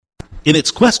In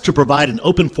its quest to provide an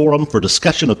open forum for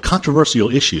discussion of controversial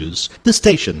issues, this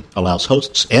station allows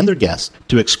hosts and their guests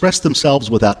to express themselves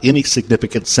without any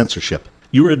significant censorship.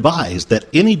 You are advised that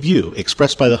any view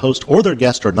expressed by the host or their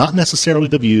guest are not necessarily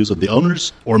the views of the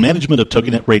owners or management of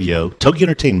TogiNet Radio, Togi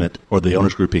Entertainment, or the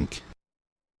Owners Group, Inc.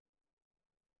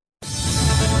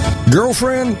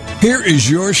 Girlfriend, here is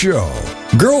your show.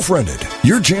 Girlfriended,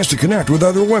 your chance to connect with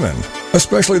other women,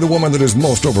 especially the woman that is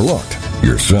most overlooked,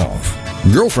 yourself.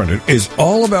 Girlfriended is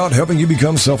all about helping you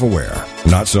become self-aware,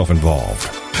 not self-involved.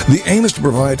 The aim is to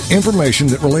provide information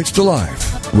that relates to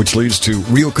life, which leads to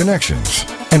real connections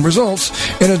and results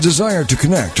in a desire to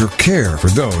connect or care for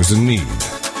those in need.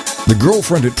 The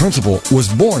Girlfriended principle was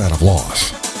born out of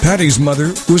loss. Patty's mother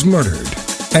was murdered,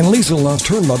 and Lisa lost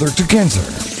her mother to cancer.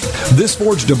 This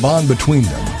forged a bond between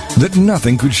them that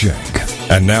nothing could shake.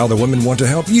 And now the women want to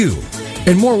help you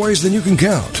in more ways than you can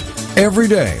count, every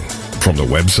day. From the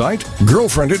website,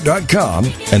 girlfriendit.com,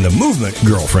 and the movement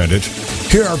Girlfriendit,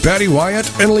 here are Patty Wyatt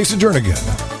and Lisa Jernigan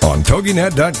on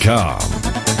TogiNet.com.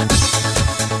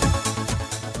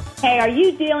 Hey, are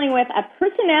you dealing with a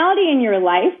personality in your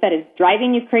life that is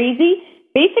driving you crazy?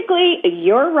 Basically,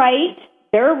 you're right,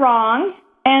 they're wrong,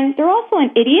 and they're also an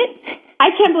idiot. I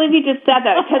can't believe you just said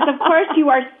that, because, of course, you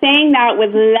are saying that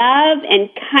with love and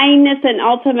kindness and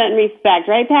ultimate respect,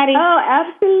 right, Patty? Oh,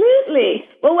 absolutely.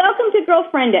 Well, welcome to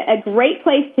Girlfriend It, a great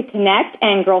place to connect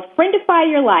and girlfriendify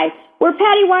your life. We're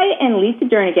Patty Wyatt and Lisa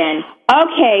Jernigan.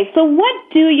 Okay, so what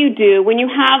do you do when you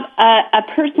have a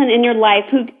person in your life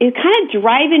who is kind of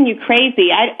driving you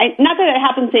crazy? Not that it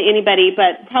happens to anybody,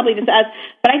 but probably just us.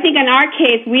 But I think in our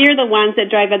case, we are the ones that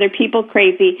drive other people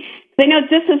crazy. I know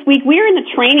just this week, we're in the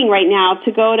training right now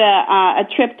to go to a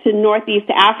trip to Northeast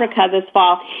Africa this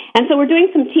fall. And so we're doing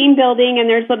some team building, and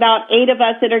there's about 8 of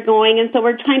us that are going, and so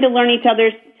we're trying to learn each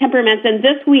other's temperaments. And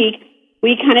this week,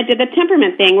 we kind of did the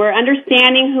temperament thing. We're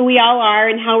understanding who we all are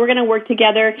and how we're going to work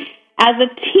together as a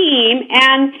team.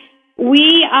 And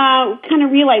we kind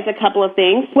of realized a couple of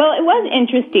things. Well, it was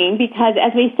interesting because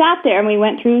as we sat there and we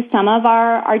went through some of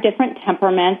our different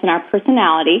temperaments and our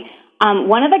personality,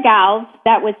 one of the gals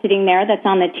that was sitting there that's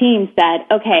on the team said,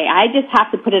 okay, I just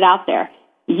have to put it out there.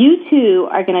 You two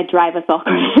are going to drive us all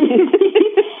crazy.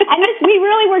 And we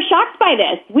really were shocked by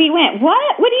this. We went,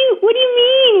 what? What do you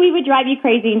mean we would drive you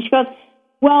crazy? And she goes,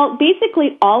 well,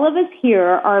 basically all of us here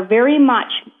are very much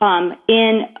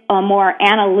in a more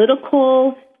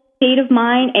analytical state of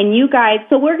mind. And you guys,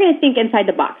 so we're going to think inside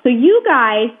the box. So you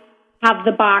guys have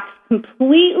the box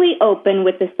completely open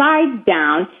with the sides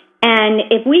down. And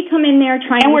if we come in there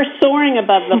trying... And we're soaring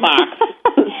above the box.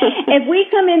 If we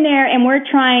come in there and we're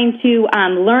trying to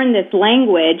learn this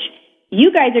language, you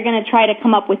guys are going to try to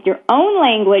come up with your own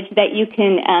language that you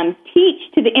can teach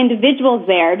to the individuals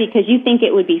there because you think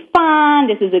it would be fun.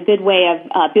 This is a good way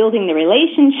of building the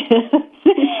relationships.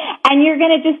 And you're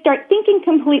going to just start thinking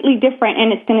completely different,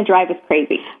 and it's going to drive us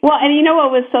crazy. Well, and you know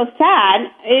what was so sad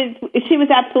is she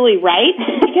was absolutely right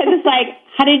because it's like,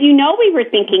 how did you know we were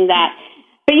thinking that?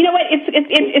 But you know what?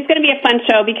 It's going to be a fun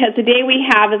show because today we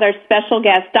have as our special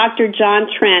guest Dr. John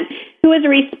Trent, who is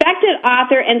a respected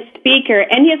author and speaker,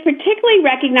 and he is particularly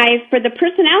recognized for the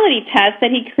personality test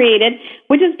that he created,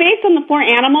 which is based on the 4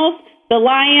 animals, the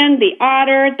lion, the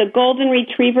otter, the golden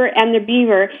retriever, and the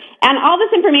beaver. And all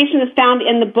this information is found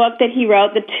in the book that he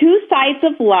wrote, The 2 Sides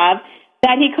of Love,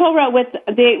 that he co-wrote with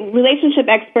the relationship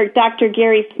expert, Dr.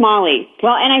 Gary Smalley.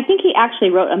 Well, and I think he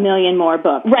actually wrote a million more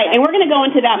books. Right, and we're going to go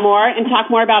into that more and talk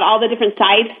more about all the different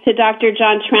sides to Dr.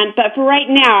 John Trent. But for right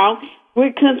now,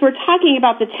 because we're talking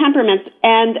about the temperaments,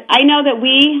 and I know that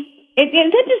it's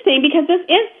interesting because this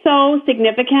is so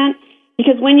significant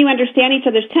because when you understand each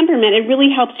other's temperament, it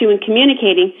really helps you in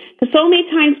communicating. Because so many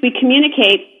times we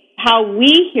communicate how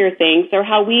we hear things or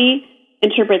how we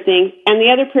interpret things, and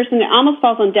the other person, it almost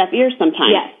falls on deaf ears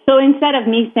sometimes. Yes. So instead of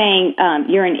me saying,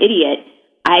 you're an idiot,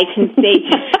 I can say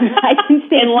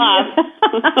in love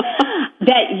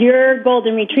that you're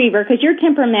golden retriever, because your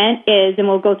temperament is, and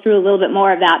we'll go through a little bit more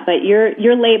of that, but you're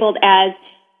labeled as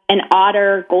an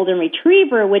otter golden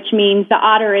retriever, which means the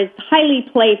otter is highly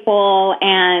playful,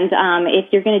 and if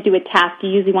you're going to do a task, you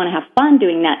usually want to have fun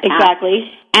doing that task.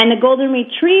 Exactly. And the golden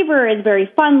retriever is very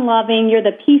fun-loving. You're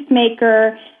the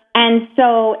peacemaker. And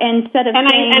so instead of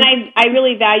I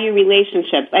really value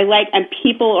relationships. I'm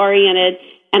people-oriented,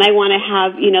 and I want to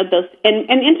have, those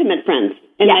and intimate friends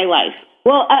in my life.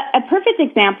 Well, a perfect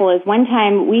example is one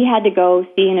time we had to go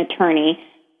see an attorney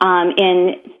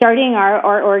in starting our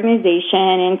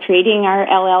organization and creating our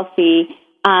LLC.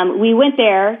 we went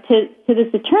there to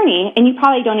this attorney, and you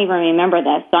probably don't even remember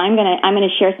this, so I'm gonna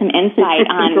share some insight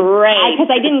on Great,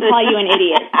 because I didn't call you an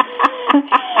idiot.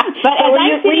 But so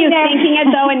were you thinking it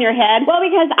though in your head? Well,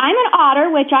 because I'm an otter,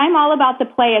 which I'm all about the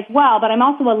play as well, but I'm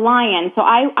also a lion, so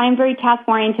I'm very task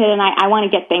oriented, and I want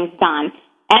to get things done.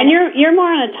 And you're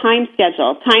more on a time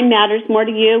schedule. Time matters more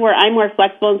to you, where I'm more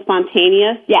flexible and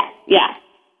spontaneous. Yes.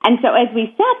 And so as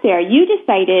we sat there, you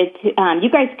decided to,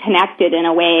 you guys connected in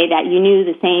a way that you knew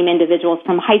the same individuals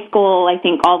from high school, I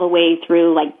think, all the way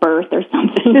through, like, birth or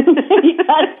something.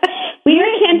 We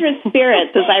were kindred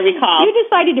spirits, as I recall. You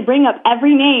decided to bring up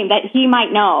every name that he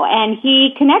might know, and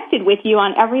he connected with you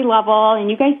on every level, and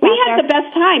you guys sat We had the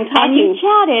best time And talking. you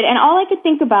chatted, and all I could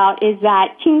think about is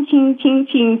that ching, ching, ching,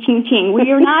 ching, ching, ching.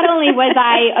 Not only was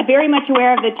I very much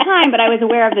aware of the time, but I was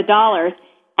aware of the dollars.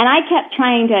 And I kept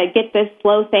trying to get this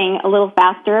slow thing a little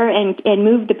faster and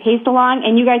move the pace along,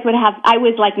 and you guys would have, I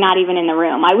was like not even in the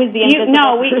room. I was the invisible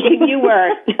person. You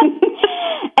were.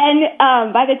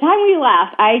 And by the time we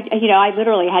left, I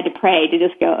literally had to pray to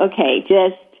just go, okay,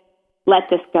 just let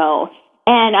this go.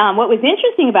 And what was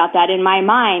interesting about that, in my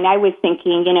mind, I was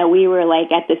thinking, we were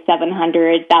like at the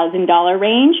 $700,000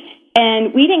 range, and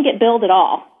we didn't get billed at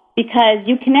all, because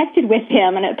you connected with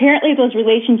him, and apparently those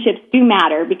relationships do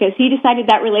matter, because he decided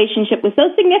that relationship was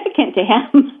so significant to him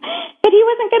that he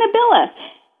wasn't going to bill us.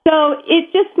 So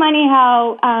it's just funny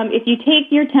how if you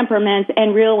take your temperaments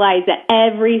and realize that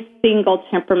every single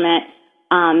temperament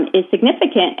is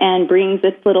significant and brings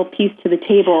this little piece to the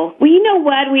table. Well, you know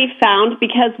what we found,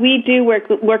 because we do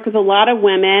work with a lot of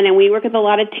women, and we work with a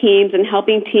lot of teams and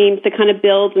helping teams to kind of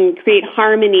build and create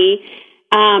harmony,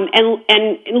 and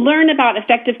learn about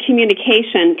effective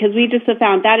communication, because we just have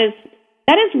found that is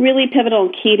really pivotal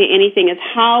and key to anything, is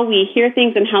how we hear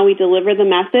things and how we deliver the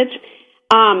message.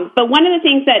 But one of the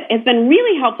things that has been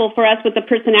really helpful for us with the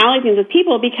personalities of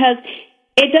people, because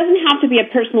it doesn't have to be a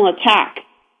personal attack.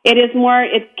 It is more,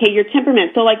 your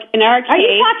temperament. So like in our case... Are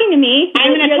you talking to me?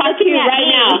 I'm going to talk to you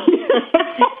right now.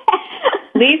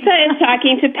 Lisa is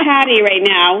talking to Patty right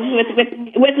now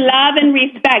with love and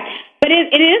respect. But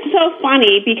it is so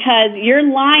funny, because your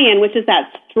lion, which is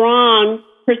that strong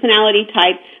personality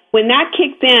type, when that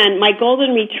kicks in, my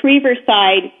golden retriever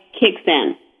side kicks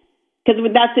in. Because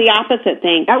that's the opposite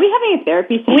thing. Are we having a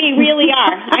therapy session? We really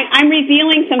are. I'm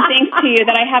revealing some things to you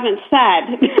that I haven't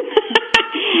said.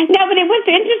 No, but what's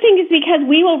interesting is because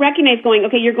we will recognize going,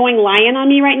 okay, you're going lion on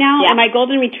me right now, and my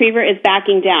golden retriever is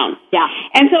backing down. Yeah.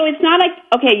 And so it's not like,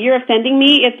 okay, you're offending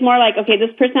me. It's more like, okay, this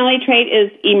personality trait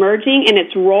is emerging and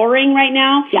it's roaring right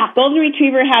now. Yeah. Golden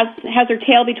retriever has her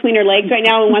tail between her legs right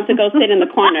now and wants to go sit in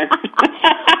the corner.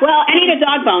 Well, I need a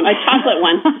dog bone, a chocolate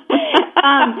one.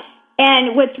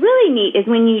 And what's really neat is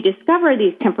when you discover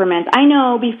these temperaments, I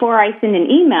know before I send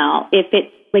an email, if it's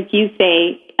like you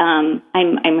say, I'm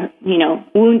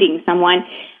wounding someone,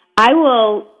 I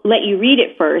will let you read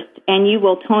it first, and you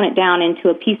will tone it down into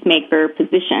a peacemaker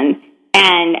position.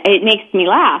 And it makes me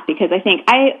laugh, because I think,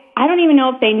 I don't even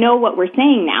know if they know what we're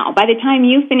saying now. By the time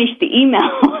you finish the email,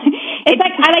 it's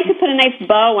like I like to put a nice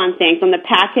bow on things on the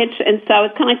package, and so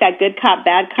it's kind of like that good cop,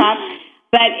 bad cop.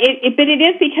 But it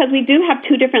is because we do have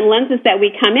two different lenses that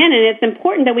we come in, and it's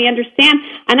important that we understand.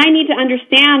 And I need to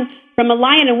understand from a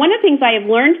lion. And one of the things I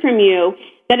have learned from you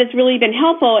that has really been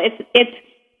helpful, it's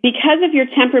because of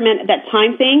your temperament, that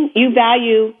time thing, you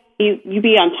value you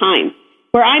be on time.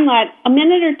 Where I'm like, a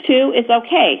minute or two is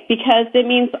okay, because it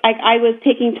means I was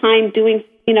taking time doing,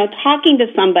 talking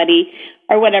to somebody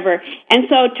or whatever.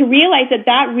 And so to realize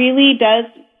that really does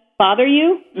bother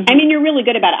you. Mm-hmm. I mean, you're really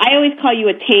good about it. I always call you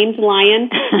a tamed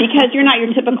lion, because you're not your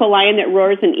typical lion that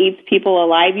roars and eats people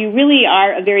alive. You really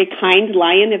are a very kind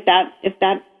lion, if that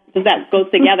goes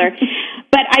together.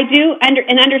 But I do,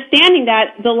 in understanding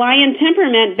that the lion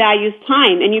temperament values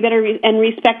time, and you better and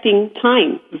respecting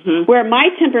time. Mm-hmm. Where my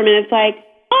temperament is like,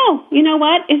 oh, you know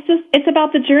what? It's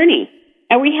about the journey.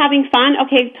 Are we having fun?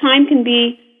 Okay, time can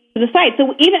be to the side.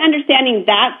 So even understanding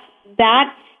that.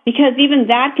 Because even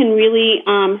that can really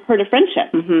hurt a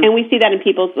friendship. Mm-hmm. And we see that in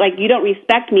people, like, you don't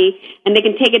respect me, and they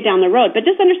can take it down the road. But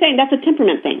just understanding that's a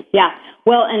temperament thing. Yeah.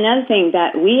 Well, another thing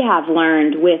that we have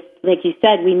learned with, like you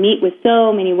said, we meet with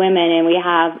so many women, and we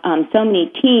have so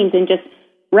many teams, and just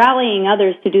rallying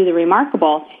others to do the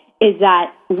remarkable, is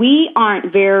that we aren't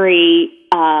very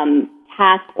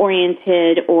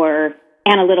task-oriented or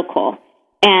analytical.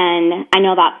 And I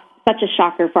know that's such a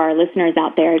shocker for our listeners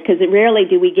out there, because rarely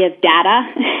do we give data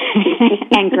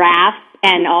and graphs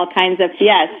and all kinds of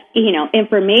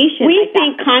information. We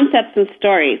think concepts and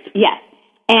stories. Yes.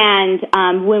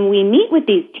 And when we meet with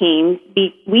these teams,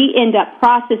 we end up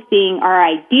processing our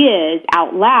ideas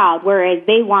out loud, whereas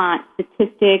they want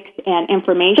statistics and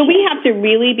information. So we have to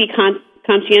really be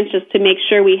conscientious to make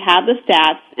sure we have the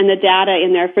stats and the data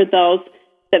in there for those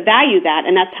that value that,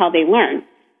 and that's how they learn.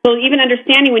 So even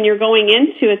understanding when you're going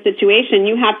into a situation,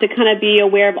 you have to kind of be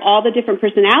aware of all the different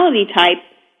personality types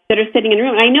that are sitting in the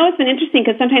room. And I know it's been interesting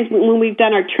because sometimes when we've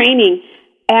done our training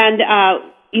and,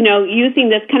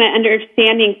 using this kind of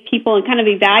understanding people and kind of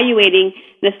evaluating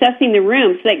and assessing the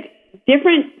rooms, like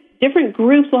different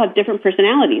groups will have different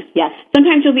personalities. Yes.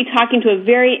 Sometimes you'll be talking to a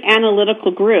very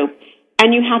analytical group,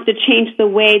 and you have to change the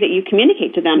way that you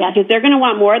communicate to them, because they're going to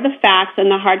want more of the facts and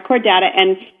the hardcore data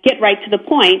and get right to the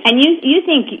point. And you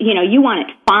think, you want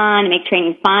it fun, make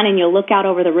training fun, and you'll look out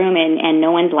over the room and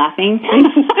no one's laughing. And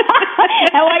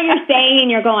what you're saying, and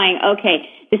you're going, okay,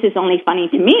 this is only funny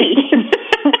to me.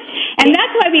 And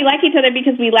that's why we like each other,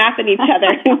 because we laugh at each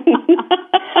other.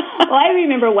 Well, I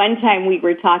remember one time we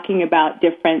were talking about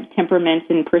different temperaments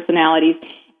and personalities,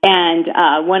 and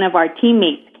one of our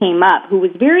teammates came up who was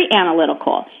very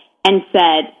analytical and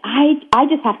said, I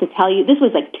just have to tell you, this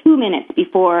was like 2 minutes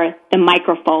before the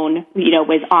microphone,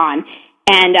 was on.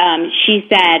 And she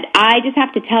said, I just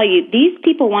have to tell you, these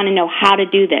people want to know how to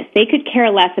do this. They could care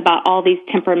less about all these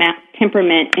temperament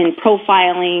and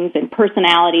profilings and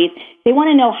personalities. They want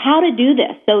to know how to do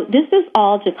this. So this is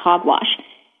all just hogwash.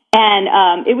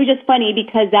 And it was just funny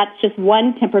because that's just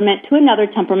one temperament to another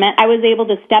temperament. I was able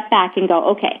to step back and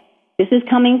go, okay, this is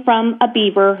coming from a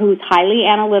beaver who's highly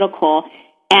analytical,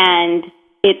 and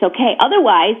it's okay.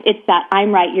 Otherwise, it's that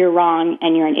I'm right, you're wrong,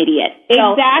 and you're an idiot.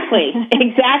 So,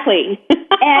 exactly.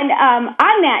 And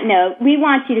on that note, we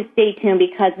want you to stay tuned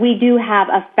because we do have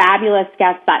a fabulous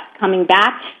guest that's coming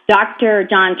back. Dr.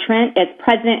 John Trent is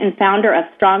president and founder of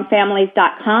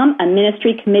StrongFamilies.com, a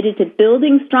ministry committed to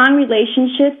building strong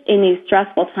relationships in these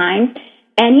stressful times.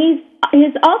 And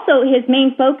his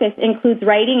main focus includes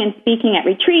writing and speaking at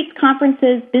retreats,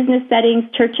 conferences, business settings,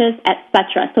 churches,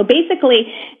 etc. So basically,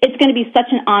 it's going to be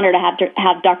such an honor to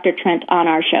have Dr. Trent on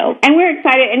our show. And we're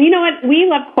excited. And you know what? We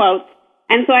love quotes.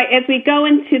 And so as we go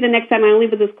into the next time, I'll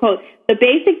leave with this quote. The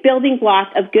basic building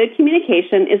block of good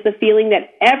communication is the feeling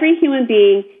that every human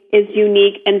being is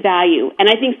unique and valued. And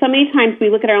I think so many times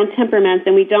we look at our own temperaments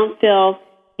and we don't feel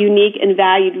unique and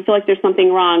valued. We feel like there's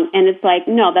something wrong. And it's like,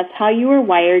 no, that's how you were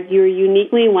wired. You were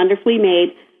uniquely and wonderfully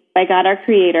made by God, our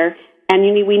Creator. And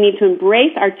we need to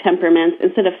embrace our temperaments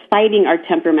instead of fighting our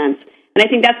temperaments. And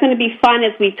I think that's going to be fun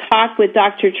as we talk with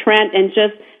Dr. Trent and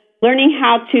just learning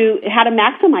how to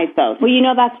maximize those.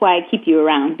 Well, that's why I keep you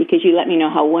around, because you let me know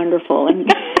how wonderful and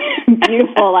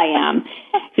beautiful I am.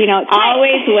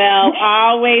 Always will.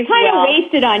 Kind of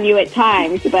wasted on you at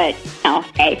times, but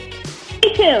hey,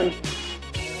 stay tuned.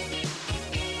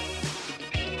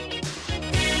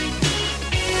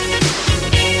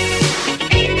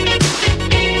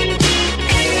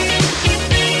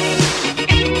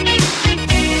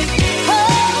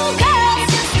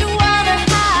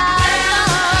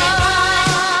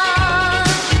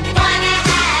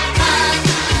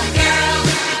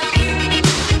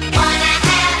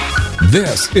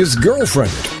 This is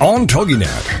Girlfriended on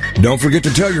TogiNet. Don't forget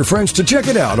to tell your friends to check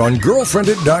it out on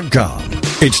Girlfriended.com.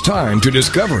 It's time to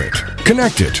discover it,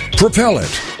 connect it, propel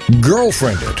it,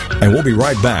 Girlfriended. And we'll be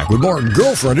right back with more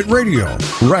Girlfriended Radio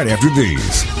right after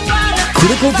these.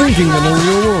 Critical thinking in the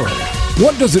real world.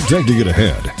 What does it take to get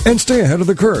ahead and stay ahead of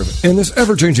the curve in this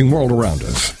ever-changing world around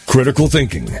us? Critical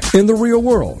Thinking in the Real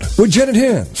World with Janet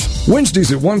Hens.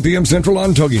 Wednesdays at 1 p.m. Central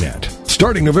on TogiNet.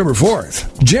 Starting November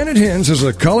 4th, Janet Hens is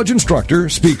a college instructor,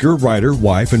 speaker, writer,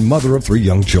 wife, and mother of 3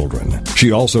 young children.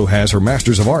 She also has her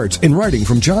Master's of Arts in Writing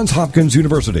from Johns Hopkins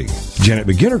University. Janet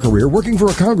began her career working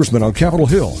for a congressman on Capitol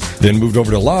Hill, then moved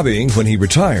over to lobbying when he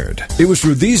retired. It was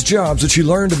through these jobs that she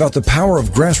learned about the power of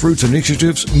grassroots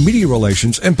initiatives, media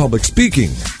relations, and public speaking.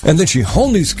 And then she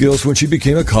honed these skills when she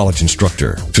became a college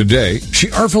instructor. Today, she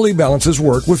artfully balances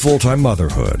work with full-time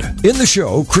motherhood. In the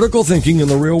show, Critical Thinking in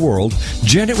the Real World,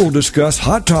 Janet will discuss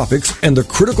hot topics and the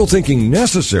critical thinking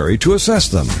necessary to assess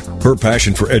them. Her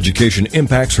passion for education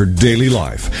impacts her daily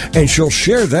life, and she'll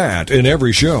share that in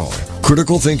every show.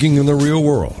 Critical Thinking in the Real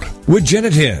World with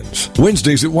Janet Hens,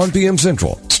 Wednesdays at 1 p.m.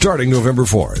 Central, starting November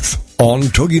 4th. On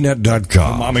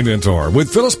TogiNet.com. The Mommy Mentor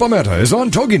with Phyllis Palmetta is on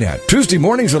TogiNet, Tuesday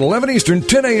mornings at 11 Eastern,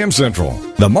 10 a.m. Central.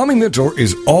 The Mommy Mentor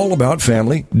is all about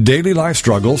family, daily life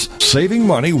struggles, saving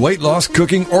money, weight loss,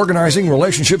 cooking, organizing,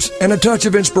 relationships, and a touch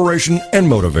of inspiration and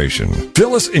motivation.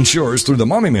 Phyllis ensures through the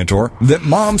Mommy Mentor that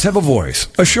moms have a voice,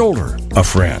 a shoulder, a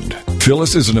friend.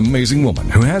 Phyllis is an amazing woman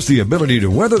who has the ability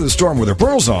to weather the storm with her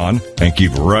pearls on and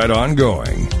keep right on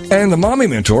going. And the Mommy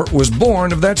Mentor was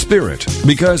born of that spirit,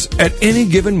 because at any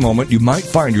given moment you might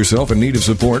find yourself in need of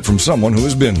support from someone who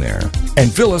has been there.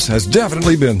 And Phyllis has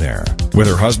definitely been there. With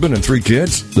her husband and 3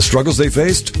 kids, the struggles they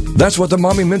faced, that's what the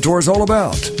Mommy Mentor is all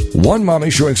about. One mommy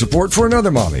showing support for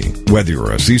another mommy. Whether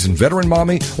you're a seasoned veteran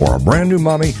mommy or a brand new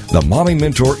mommy, the Mommy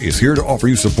Mentor is here to offer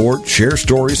you support, share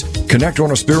stories, connect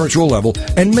on a spiritual level,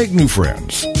 and make new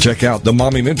friends. Check out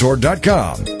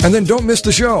themommymentor.com. And then don't miss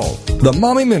the show, The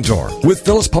Mommy Mentor with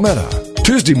Phyllis Palmetta.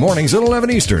 Tuesday mornings at 11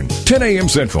 Eastern, 10 a.m.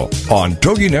 Central on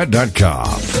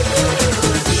TogiNet.com.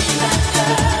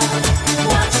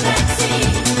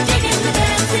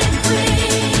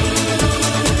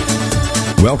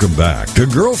 Welcome back to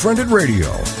Girlfriended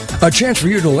Radio, a chance for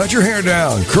you to let your hair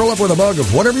down, curl up with a mug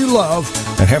of whatever you love,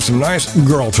 and have some nice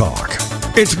girl talk.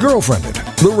 It's Girlfriended,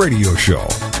 the radio show,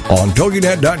 on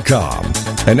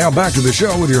TogiNet.com. And now back to the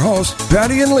show with your hosts,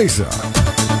 Patty and Lisa.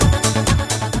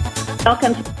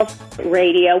 Welcome to Girlfriended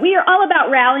Radio. We are all about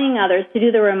rallying others to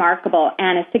do the remarkable,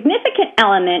 and a significant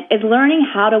element is learning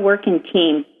how to work in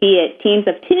teams, be it teams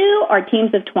of 2 or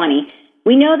teams of 20.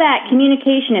 We know that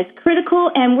communication is critical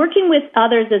and working with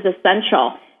others is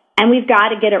essential, and we've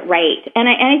got to get it right. And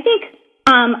I think,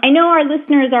 I know our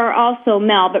listeners are also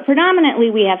male, but predominantly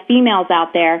we have females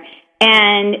out there,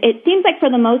 and it seems like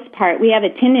for the most part we have a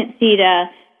tendency to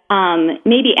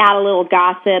maybe add a little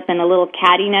gossip and a little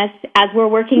cattiness as we're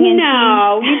working in teams.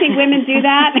 No, you think women do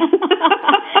that?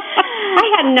 I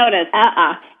hadn't noticed.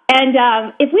 And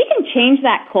if we can change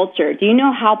that culture, do you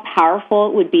know how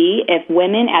powerful it would be if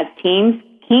women as teams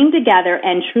came together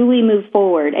and truly moved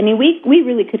forward? I mean, we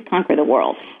really could conquer the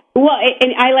world. Well,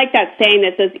 and I like that saying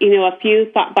that says,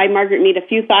 by Margaret Mead, a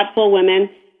few thoughtful women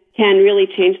can really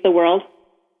change the world.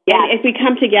 Yeah. And if we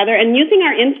come together and using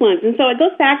our influence. And so it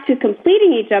goes back to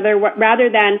completing each other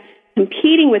rather than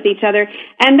competing with each other.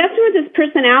 And that's where this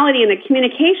personality and the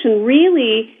communication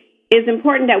really is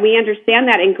important, that we understand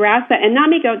that and grasp that and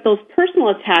not make those personal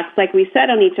attacks like we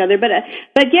said on each other, but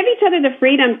give each other the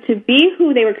freedom to be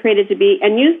who they were created to be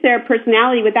and use their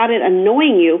personality without it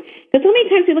annoying you. Because so many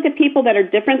times we look at people that are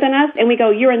different than us and we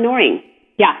go, you're annoying.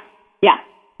 Yeah.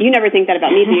 You never think that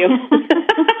about me, do you?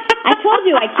 I told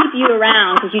you I keep you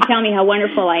around because you tell me how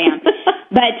wonderful I am.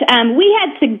 But we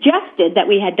had suggested that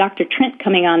we had Dr. Trent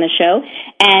coming on the show,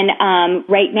 and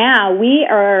right now we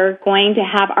are going to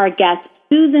have our guest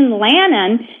Susan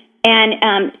Lannon,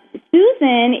 and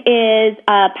Susan is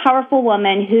a powerful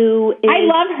woman who is... I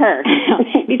love her.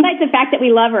 Besides the fact that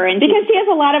we love her. And because she has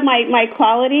a lot of my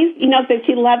qualities, that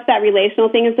she loves that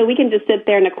relational thing, and so we can just sit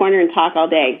there in the corner and talk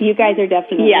all day. You guys are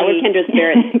definitely... Yeah, we're kindred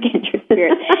spirits. Kindred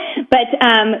spirits. But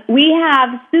we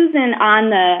have Susan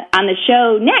on the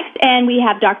show next, and we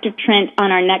have Dr. Trent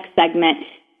on our next segment.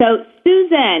 So,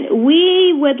 Susan,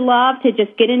 we would love to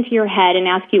just get into your head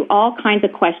and ask you all kinds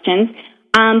of questions.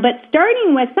 But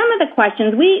starting with some of the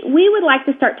questions, we would like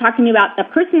to start talking about the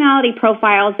personality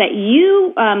profiles that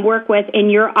you work with in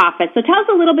your office. So tell us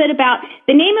a little bit about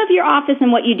the name of your office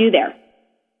and what you do there.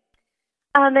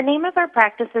 The name of our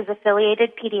practice is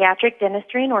Affiliated Pediatric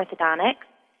Dentistry and Orthodontics,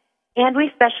 and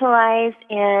we specialize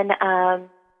in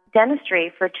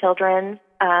dentistry for children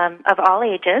of all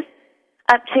ages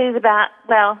up to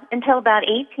until about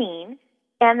 18,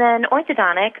 and then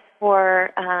orthodontics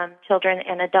for children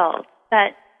and adults.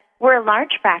 But we're a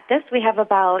large practice. We have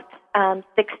about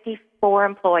 64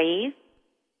 employees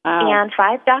and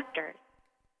 5 doctors.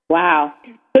 Wow.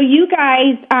 So you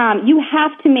guys, you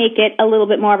have to make it a little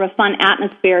bit more of a fun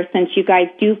atmosphere since you guys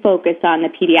do focus on the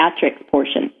pediatrics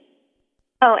portion.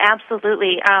 Oh,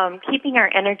 absolutely. Keeping our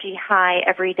energy high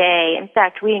every day. In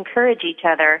fact, we encourage each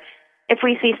other. If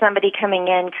we see somebody coming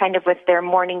in kind of with their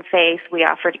morning face, we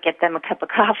offer to get them a cup of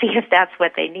coffee if that's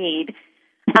what they need.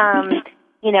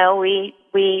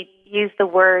 We use the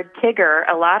word Tigger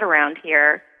a lot around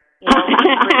here. Bring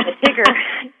the Tigger.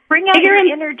 Bring out your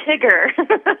inner Tigger.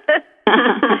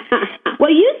 Well,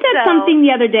 you said something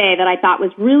the other day that I thought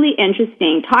was really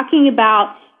interesting, talking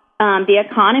about the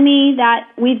economy that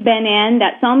we've been in,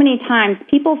 that so many times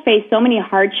people face so many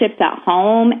hardships at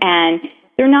home, and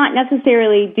they're not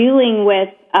necessarily dealing with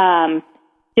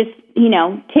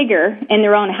Tigger in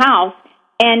their own house.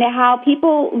 And how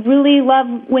people really love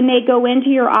when they go into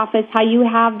your office, how you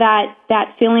have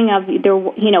that feeling of they're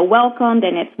welcomed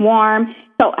and it's warm.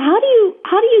 So how do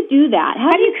you do that?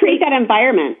 How do you create that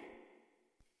environment?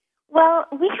 Well,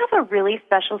 we have a really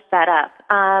special setup.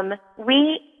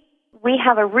 We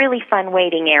have a really fun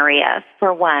waiting area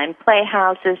for one: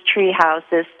 playhouses, tree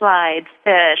houses, slides,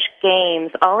 fish, games,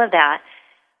 all of that.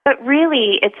 But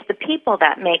really, it's the people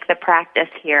that make the practice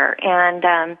here. And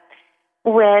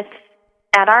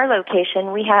at our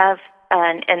location, we have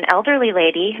an elderly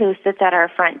lady who sits at our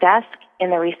front desk in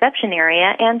the reception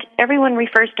area, and everyone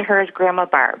refers to her as Grandma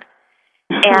Barb.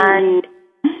 And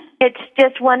it's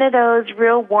just one of those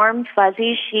real warm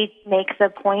fuzzies. She makes a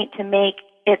point to make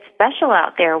it special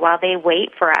out there while they wait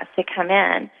for us to come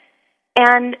in.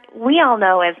 And we all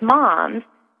know as moms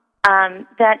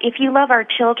that if you love our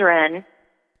children,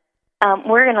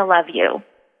 we're going to love you.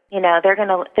 You know, they're going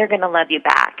to love you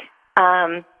back.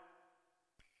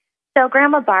 So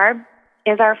Grandma Barb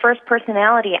is our first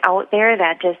personality out there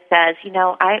that just says, you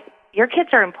know, your kids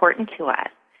are important to us.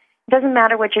 It doesn't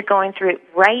matter what you're going through.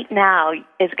 Right now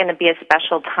is going to be a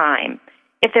special time.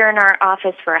 If they're in our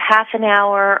office for a half an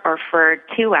hour or for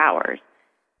 2 hours,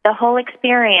 the whole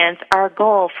experience, our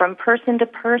goal from person to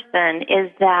person is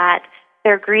that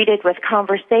they're greeted with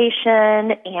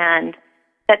conversation and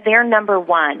that they're number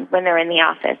one when they're in the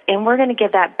office. And we're going to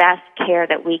give that best care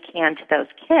that we can to those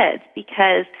kids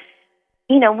because,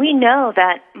 you know, we know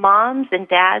that moms and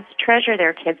dads treasure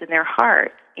their kids in their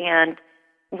hearts, and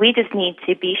we just need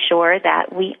to be sure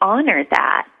that we honor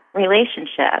that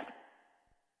relationship.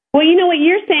 Well, you know what,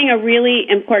 you're saying a really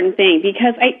important thing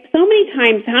because so many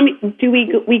times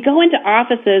we go into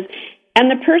offices and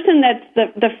the person that's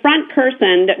the front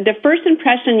person, the first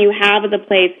impression you have of the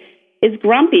place is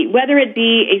grumpy, whether it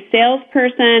be a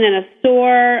salesperson in a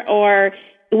store or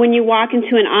when you walk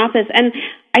into an office. And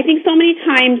I think so many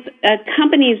times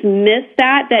companies miss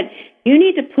that you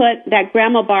need to put that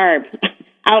Grandma Barb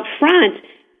out front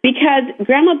because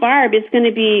Grandma Barb is going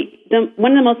to be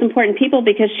one of the most important people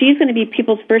because she's going to be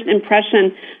people's first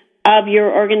impression of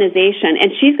your organization. And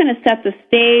she's going to set the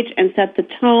stage and set the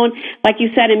tone, like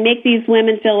you said, and make these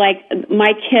women feel like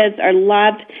my kids are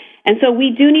loved. And so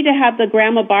we do need to have the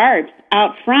Grandma Barbs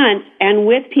out front and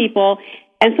with people.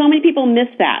 And so many people miss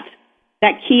that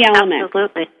key element.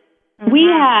 Absolutely. Mm-hmm. We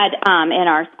had in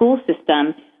our school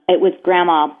system, it was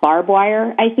Grandma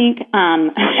Barbwire, I think.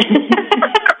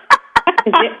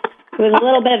 It was a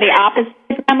little bit of the opposite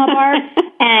of Grandma Barb.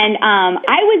 And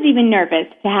I was even nervous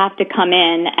to have to come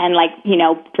in and,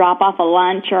 drop off a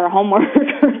lunch or a homework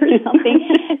or something.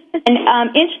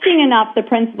 And interesting enough, the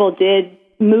principal did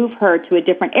move her to a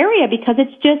different area because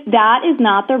it's just that is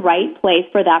not the right place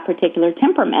for that particular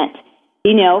temperament.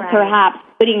 You know, right. Perhaps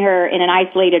putting her in an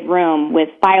isolated room with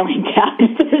filing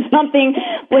cabinets or something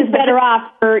was better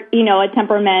off for, a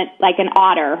temperament like an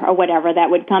otter or whatever that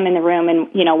would come in the room and,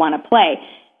 want to play.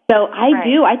 So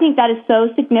I think that is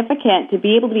so significant to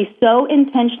be able to be so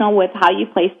intentional with how you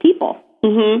place people.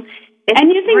 Mm-hmm. It's and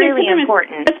you think really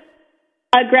important.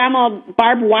 Grandma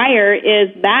Barbed Wire is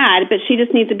bad, but she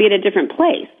just needs to be at a different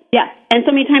place. Yes. And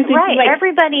so many times we right.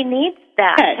 Everybody needs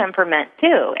that temperament,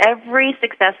 too. Every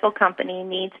successful company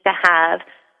needs to have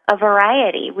a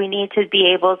variety. We need to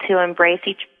be able to embrace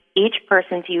each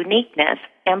person's uniqueness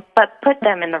but put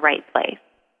them in the right place.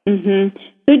 Mm-hmm.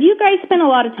 So do you guys spend a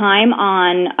lot of time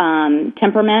on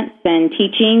temperaments and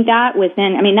teaching that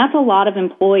within, that's a lot of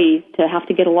employees to have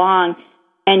to get along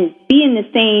and be in the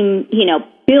same,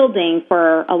 building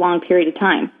for a long period of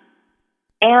time.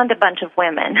 And a bunch of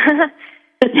women.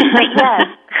 But yes.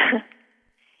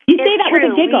 You say that true.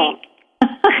 With a giggle.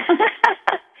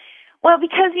 Well,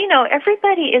 because,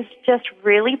 everybody is just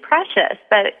really precious.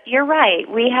 But you're right.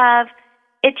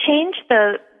 It changed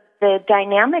the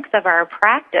dynamics of our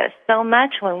practice so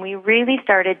much when we really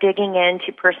started digging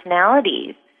into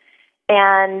personalities.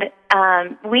 And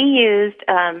we used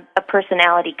a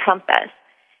personality compass.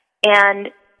 And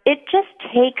it just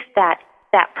takes that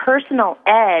personal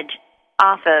edge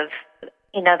off of,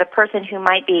 the person who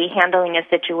might be handling a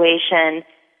situation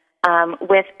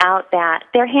without that.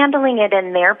 They're handling it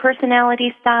in their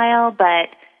personality style, but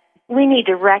we need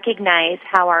to recognize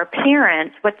how our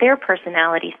parents, what their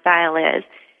personality style is.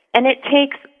 And it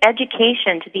takes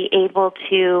education to be able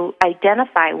to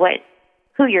identify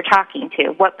who you're talking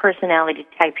to, what personality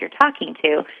type you're talking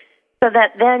to, so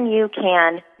that then you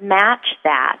can match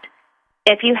that.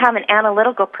 If you have an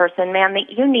analytical person,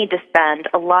 you need to spend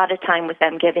a lot of time with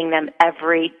them, giving them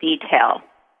every detail.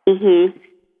 Mm-hmm.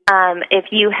 If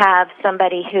you have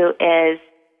somebody who is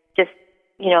just,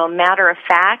 matter of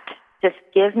fact, just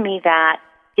give me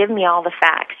all the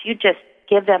facts. You just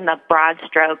give them the broad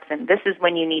strokes, and this is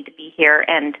when you need to be here,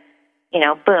 and,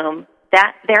 boom,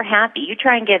 that they're happy. You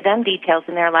try and give them details,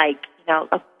 and they're like,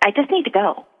 I just need to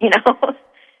go,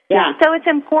 Yeah. So it's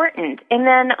important. And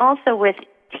then also with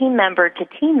team member to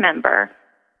team member,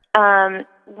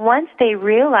 once they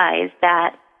realize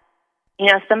that,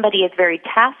 somebody is very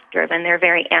task-driven, they're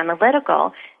very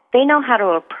analytical, they know how to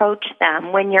approach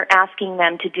them when you're asking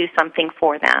them to do something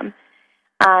for them.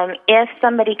 If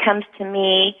somebody comes to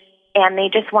me and they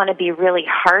just want to be really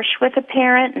harsh with a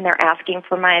parent and they're asking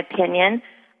for my opinion,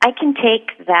 I can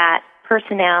take that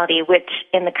personality, which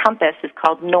in the compass is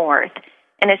called North,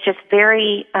 and it's just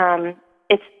very,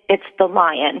 it's the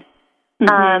lion.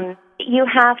 Mm-hmm. You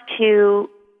have to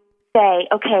say,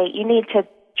 okay, you need to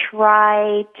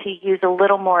try to use a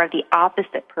little more of the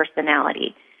opposite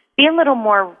personality. Be a little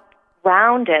more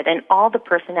rounded in all the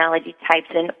personality types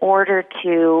in order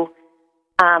to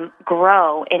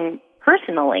grow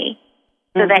personally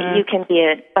so that you can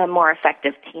be a more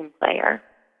effective team player.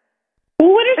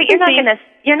 Well, but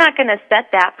you're not gonna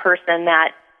set that person,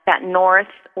 that North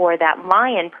or that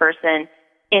lion person,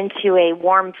 into a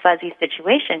warm, fuzzy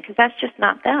situation, because that's just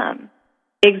not them.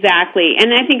 Exactly,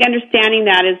 and I think understanding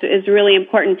that is really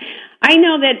important. I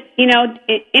know that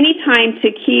any time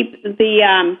to keep the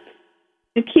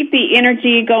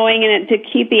energy going and to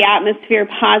keep the atmosphere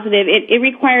positive, it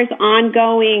requires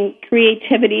ongoing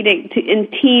creativity in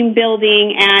team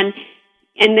building and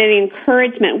then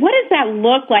encouragement. What does that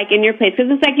look like in your place?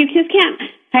 Because it's like you just can't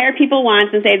hire people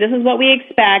once and say, this is what we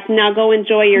expect, now go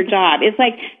enjoy your job. It's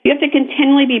like you have to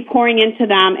continually be pouring into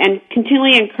them and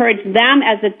continually encourage them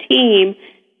as a team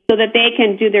so that they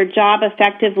can do their job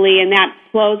effectively, and that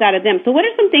flows out of them. So what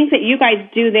are some things that you guys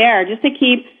do there just to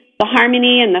keep the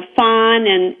harmony and the fun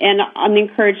and the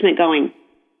encouragement going?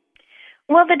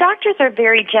 Well, the doctors are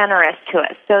very generous to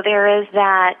us. So there is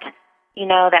that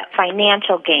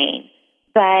financial gain.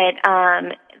 But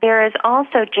there is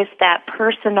also just that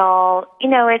personal,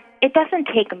 it doesn't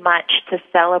take much to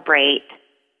celebrate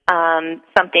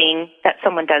something that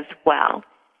someone does well.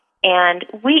 And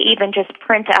we even just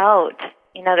print out,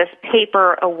 this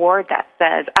paper award that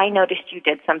says, I noticed you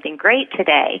did something great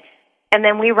today. And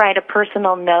then we write a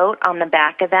personal note on the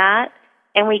back of that,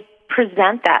 and we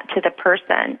present that to the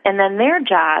person. And then their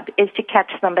job is to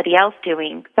catch somebody else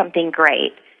doing something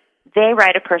great. They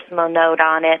write a personal note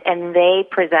on it, and they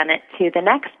present it to the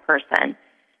next person.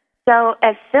 So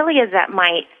as silly as that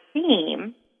might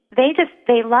seem, they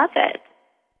love it.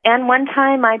 And one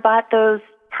time I bought those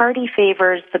party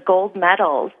favors, the gold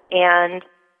medals, and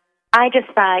I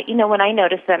just thought, when I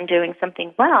notice them doing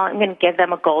something well, I'm going to give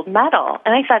them a gold medal.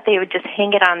 And I thought they would just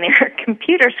hang it on their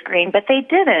computer screen, but they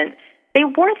didn't. They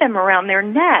wore them around their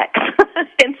necks.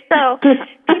 And so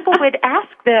people would ask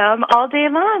them all day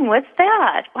long, what's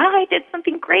that? Wow, I did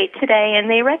something great today, and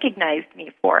they recognized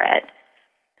me for it.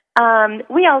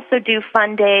 We also do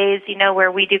fun days,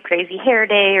 where we do crazy hair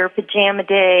day or pajama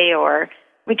day, or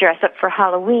we dress up for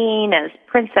Halloween as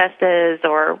princesses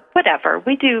or whatever.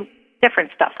 We do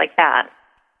different stuff like that,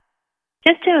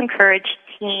 just to encourage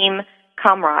team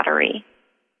camaraderie.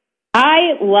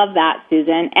 I love that,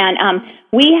 Susan. And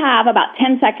we have about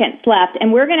 10 seconds left,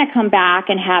 and we're going to come back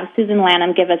and have Susan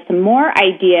Lanham give us some more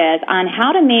ideas on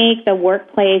how to make the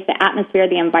workplace, the atmosphere,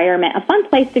 the environment, a fun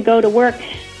place to go to work.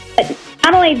 But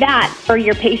not only that, for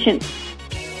your patients.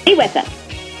 Stay with us.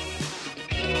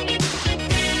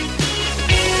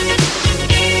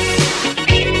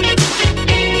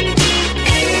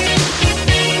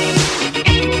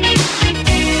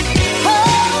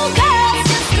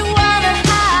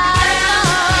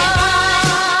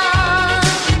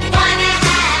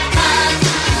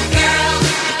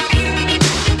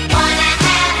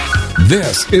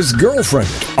 This is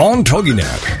Girlfriended on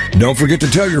TogiNet. Don't forget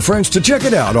to tell your friends to check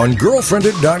it out on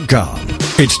girlfriended.com.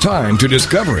 It's time to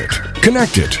discover it,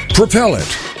 connect it, propel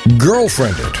it,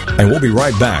 Girlfriended. And we'll be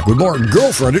right back with more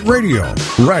Girlfriended Radio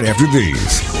right after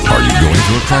these. Are you going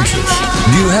through a crisis?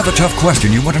 Do you have a tough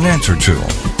question you want an answer to?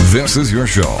 This is your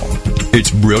show. It's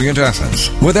Brilliant Essence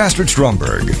with Astrid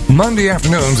Stromberg. Monday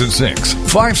afternoons at 6,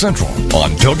 5 Central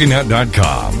on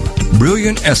TogiNet.com.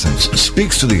 Brilliant Essence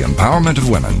speaks to the empowerment of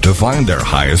women to find their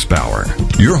highest power.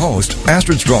 Your host,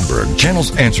 Astrid Stromberg,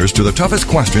 channels answers to the toughest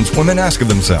questions women ask of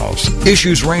themselves.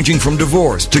 Issues ranging from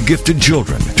divorce to gifted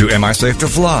children, to am I safe to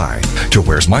fly, to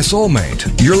where's my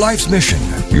soulmate, your life's mission,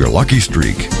 your lucky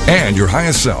streak, and your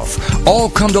highest self all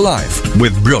come to life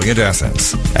with Brilliant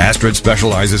Essence. Astrid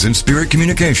specializes in spirit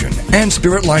communication and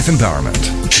spirit life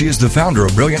empowerment. She is the founder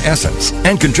of Brilliant Essence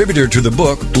and contributor to the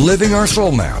book Living Our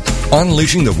Soul Map,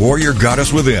 Unleashing the Warrior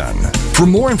Goddess Within. For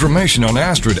more information on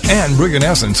Astrid and Brilliant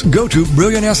Essence, go to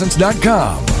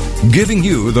brilliantessence.com. Giving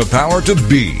you the power to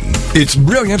be. It's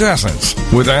Brilliant Essence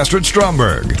with Astrid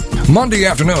Stromberg. Monday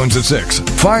afternoons at 6,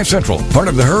 5 Central, part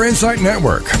of the Her Insight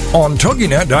Network on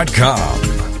TogiNet.com.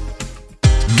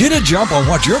 Get a jump on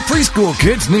what your preschool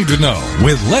kids need to know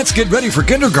with Let's Get Ready for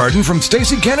Kindergarten from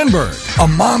Stacy Kannenberg. A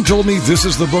mom told me this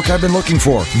is the book I've been looking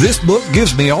for. This book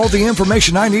gives me all the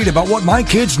information I need about what my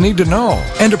kids need to know.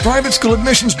 And a private school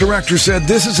admissions director said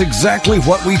this is exactly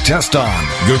what we test on.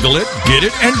 Google it, get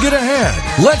it, and get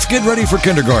ahead. Let's Get Ready for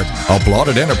Kindergarten.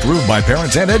 Applauded and approved by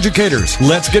parents and educators.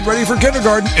 Let's Get Ready for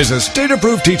Kindergarten is a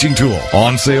state-approved teaching tool.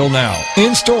 On sale now,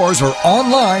 in stores or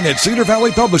online at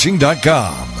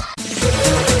cedarvalleypublishing.com.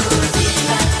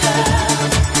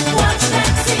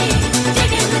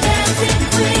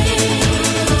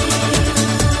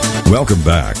 Welcome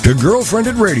back to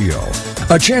Girlfriended Radio.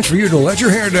 A chance for you to let your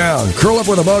hair down, curl up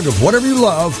with a mug of whatever you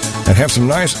love, and have some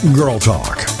nice girl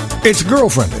talk. It's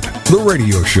Girlfriended, the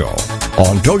radio show,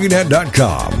 on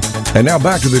TogiNet.com. And now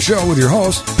back to the show with your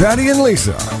hosts, Patty and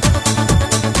Lisa.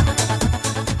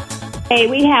 Hey,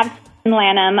 we have Susan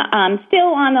Lanham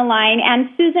still on the line. And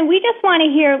Susan, we just want to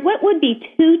hear, what would be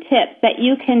 2 tips that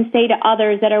you can say to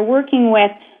others that are working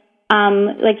with,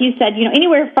 like you said,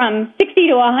 anywhere from 60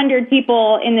 to 100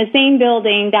 people in the same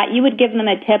building, that you would give them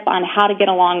a tip on how to get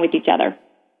along with each other?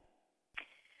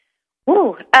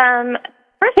 Ooh,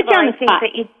 first of all, I think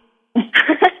that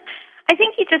I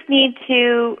think you just need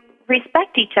to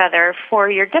respect each other for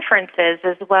your differences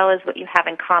as well as what you have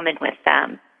in common with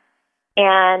them.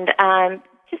 And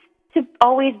just to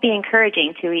always be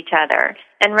encouraging to each other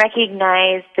and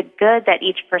recognize the good that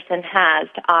each person has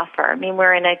to offer. I mean,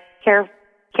 we're in a care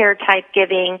type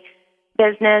giving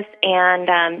business,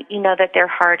 and you know that their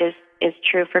heart is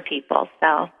true for people.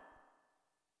 So,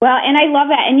 well, and I love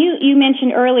that. And you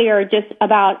mentioned earlier just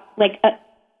about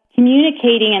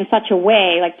communicating in such a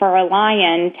way, like for a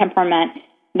lion temperament,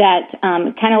 that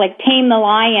kind of like tame the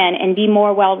lion and be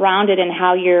more well-rounded in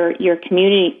how you're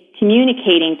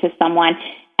communicating to someone.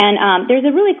 And there's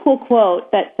a really cool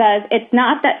quote that says, "It's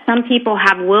not that some people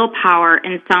have willpower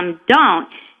and some don't.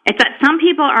 It's that some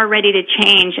people are ready to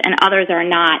change and others are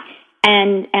not."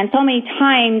 And so many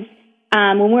times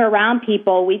when we're around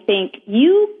people, we think,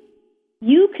 you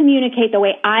communicate the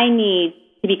way I need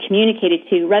to be communicated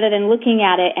to, rather than looking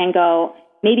at it and go,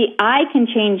 maybe I can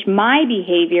change my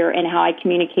behavior and how I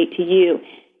communicate to you.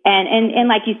 And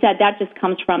like you said, that just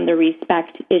comes from the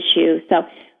respect issue. So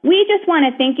we just want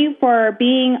to thank you for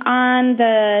being on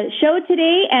the show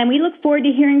today, and we look forward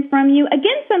to hearing from you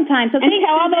again sometime. So and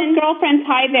tell all those girlfriends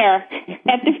hi there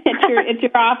at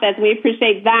your office. We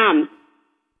appreciate them.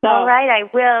 So, all right, I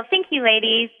will. Thank you,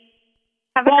 ladies.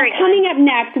 Have a great coming up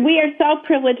next, we are so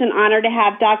privileged and honored to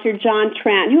have Dr. John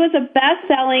Trent, who is a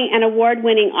best-selling and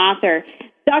award-winning author.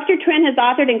 Dr. Trent has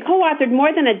authored and co-authored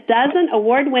more than a dozen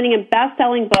award-winning and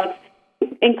best-selling books,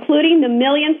 including the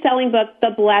million-selling book,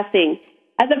 The Blessing.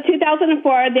 As of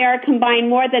 2004, there are combined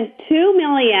more than 2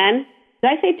 million, did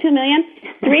I say 2 million?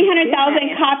 300,000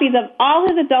 copies of all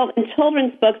his adult and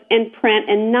children's books in print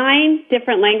in 9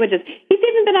 different languages. He's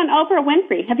even been on Oprah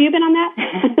Winfrey. Have you been on that?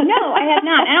 No, I have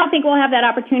not. I don't think we'll have that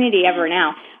opportunity ever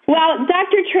now. Well,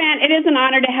 Dr. Trent, it is an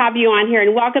honor to have you on here,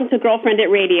 and welcome to Girlfriended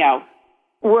Radio.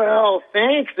 Well,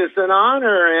 thanks. It's an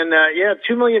honor. And,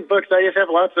 2 million books. I just have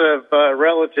lots of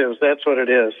relatives. That's what it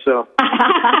is. So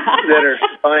that are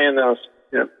buying those.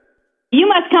 Yep. You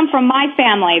must come from my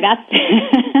family. That's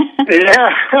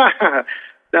yeah.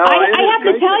 No, I have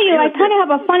to tell you, I kind of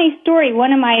have a funny story.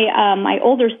 One of my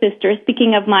older sisters,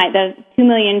 speaking of the 2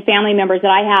 million family members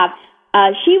that I have,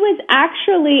 she was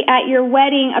actually at your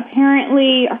wedding.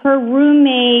 Apparently, her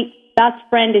roommate, best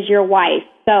friend, is your wife.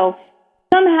 So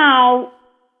somehow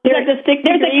there's a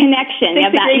connection.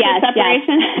 6 degrees of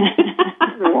separation.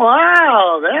 Yes.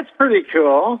 Wow, that's pretty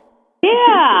cool.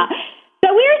 Yeah. So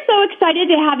we're so excited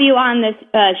to have you on this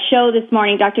show this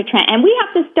morning, Dr. Trent. And we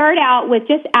have to start out with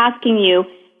just asking you,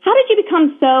 how did you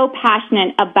become so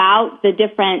passionate about the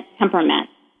different temperaments?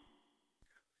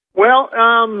 Well,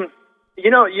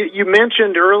 you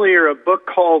mentioned earlier a book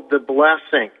called The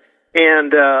Blessing.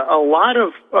 And a lot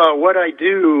of what I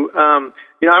do,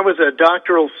 I was a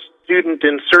doctoral student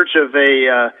in search of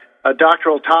a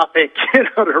doctoral topic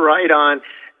to write on,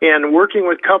 and working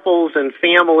with couples and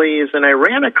families, and I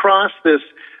ran across this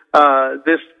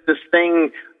thing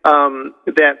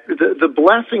that the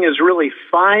blessing is really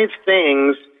 5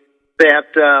 things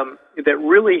that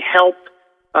really help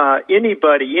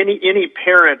anybody, any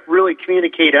parent, really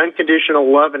communicate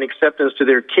unconditional love and acceptance to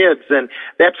their kids, and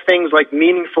that's things like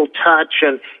meaningful touch,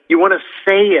 and you want to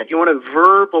say it, you want to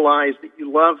verbalize that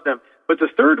you love them. But the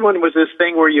third one was this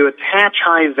thing where you attach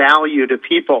high value to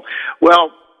people.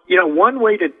 Well, one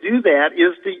way to do that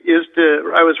is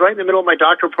to, I was right in the middle of my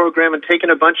doctoral program and taking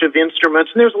a bunch of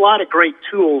instruments, and there's a lot of great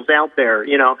tools out there,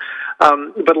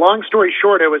 but long story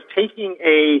short, I was taking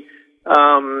a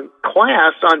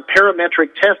class on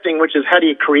parametric testing, which is how do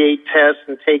you create tests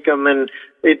and take them and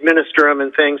administer them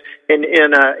and things.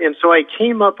 And so I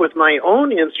came up with my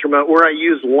own instrument where I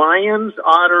use lions,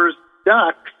 otters,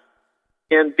 ducks,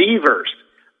 and beavers.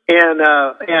 And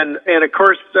of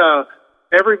course,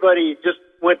 everybody just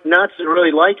went nuts and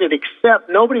really liked it, except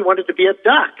nobody wanted to be a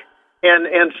duck.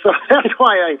 And so that's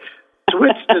why I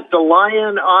switched to the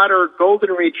lion, otter,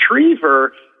 golden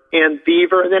retriever, and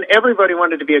beaver, and then everybody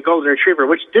wanted to be a golden retriever,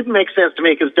 which didn't make sense to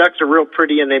me because ducks are real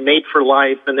pretty and they mate for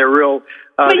life and they're real.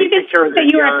 They take care of their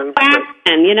young.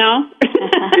 You know?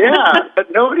 Yeah, but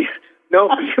nobody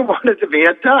wanted to be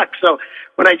a duck. So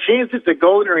when I changed it to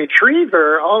golden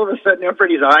retriever, all of a sudden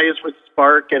everybody's eyes would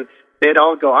spark and they'd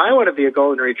all go, "I want to be a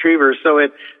golden retriever." So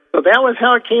that was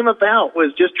how it came about,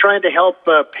 was just trying to help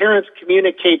parents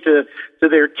communicate to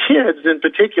their kids in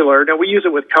particular. Now, we use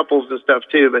it with couples and stuff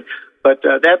too, but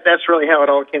that's really how it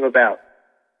all came about.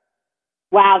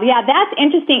 Wow, yeah, that's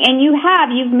interesting. And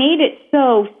you've made it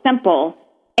so simple,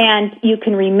 and you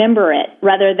can remember it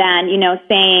rather than,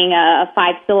 saying a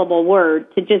 5-syllable word.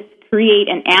 To just create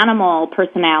an animal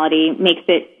personality makes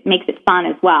it fun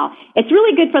as well. It's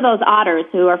really good for those otters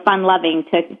who are fun-loving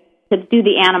to do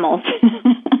the animals.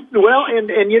 Well, and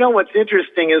what's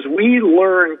interesting is we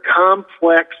learn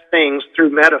complex things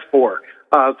through metaphor,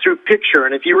 through picture.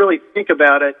 And if you really think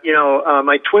about it,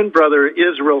 my twin brother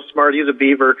is real smart. He's a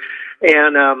beaver,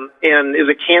 and is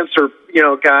a cancer,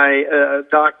 guy,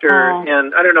 doctor,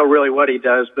 and I don't know really what he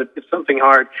does, but it's something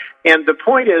hard. And the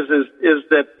point is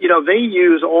that, they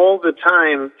use all the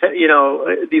time,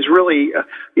 these really,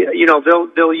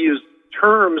 they'll use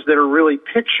terms that are really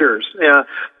pictures.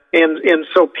 And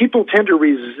so people tend to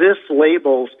resist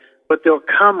labels, but they'll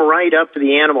come right up to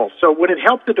the animal. So would it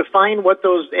help to define what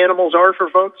those animals are for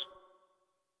folks?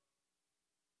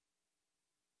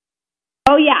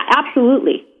 Oh, yeah,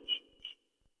 absolutely.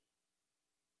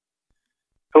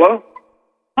 Hello?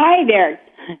 Hi there.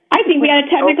 I think we had a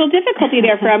technical difficulty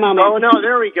there for a moment. Oh, no,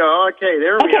 there we go. Okay,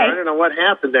 there we are. I don't know what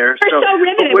happened there. We're so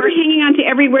riveted. We're hanging on to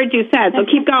every word you said, so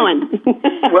keep going.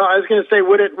 Well, I was going to say,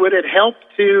 would it help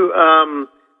to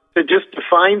just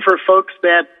define for folks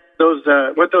that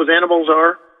what those animals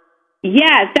are?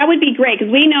 Yes, that would be great,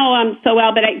 because we know them so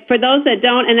well, but for those that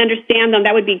don't and understand them,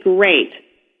 that would be great.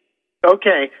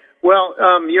 Okay. Well,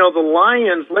 the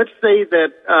lions, let's say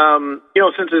that,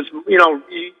 since it's,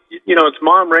 it's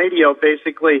mom radio,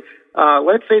 basically,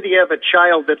 let's say that you have a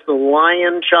child that's the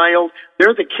lion child.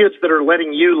 They're the kids that are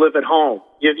letting you live at home.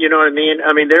 You know what I mean?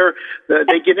 I mean,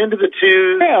 they get into the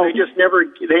twos. They just never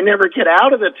get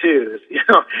out of the twos.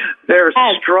 They're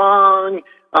strong.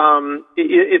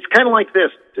 It's kind of like this.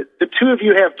 The two of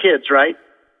you have kids, right?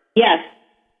 Yes.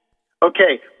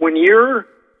 Okay. When your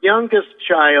youngest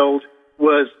child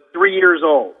was 3 years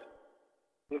old,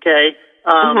 okay,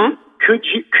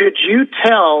 could you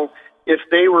tell if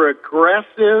they were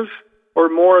aggressive or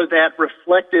more that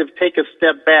reflective, take a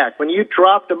step back? When you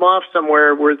dropped them off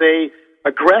somewhere, were they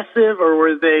aggressive or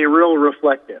were they real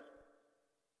reflective?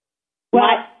 Well,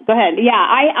 go ahead. Yeah,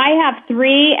 I have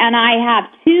 3, and I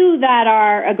have 2 that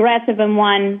are aggressive and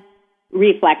 1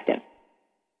 reflective.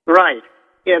 Right.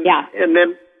 And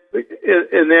then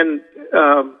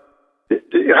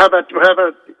how about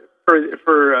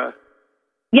for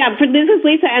Yeah, for this is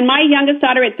Lisa, and my youngest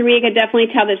daughter at 3, I could definitely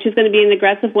tell that she's going to be an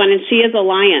aggressive one, and she is a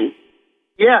lion.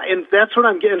 Yeah, and that's what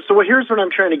I'm getting. So here's what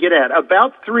I'm trying to get at.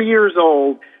 About 3 years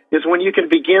old is when you can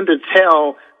begin to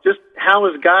tell just how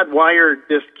has God wired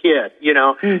this kid,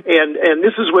 and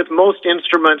this is with most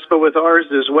instruments, but with ours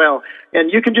as well.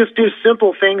 And you can just do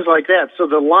simple things like that. So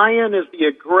the lion is the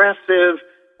aggressive,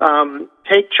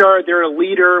 take charge. They're a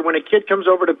leader. When a kid comes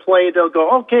over to play, they'll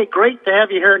go, "Okay, great to have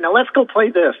you here. Now let's go play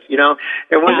this,"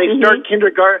 And when they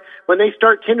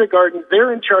start kindergarten,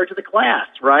 they're in charge of the class,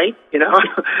 right?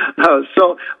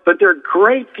 But they're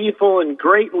great people and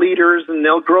great leaders, and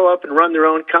they'll grow up and run their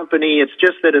own company. It's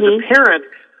just that as a parent,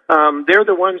 they're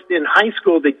the ones in high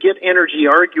school that get energy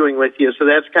arguing with you. So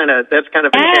that's kind of a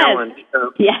challenge.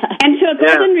 Yeah, and to a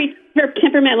golden retriever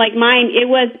temperament like mine, it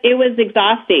was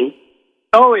exhausting.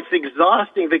 Oh, it's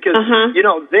exhausting because,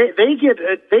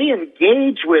 they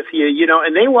engage with you,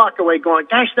 and they walk away going,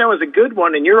 "Gosh, that was a good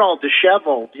one," and you're all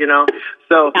disheveled,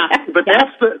 So, but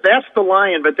that's the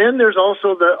lion. But then there's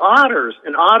also the otters,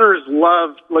 and otters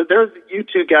they're you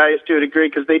two guys to a degree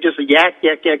because they just yak.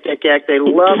 They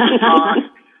love to talk.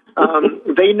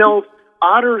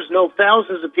 Otters know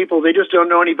thousands of people. They just don't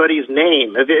know anybody's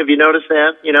name. Have you noticed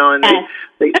that? And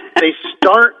they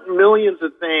start millions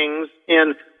of things,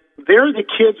 and they're the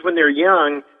kids when they're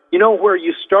young where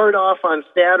you start off on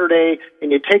Saturday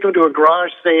and you take them to a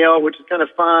garage sale, which is kind of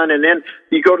fun, and then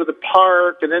you go to the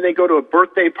park, and then they go to a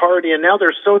birthday party, and now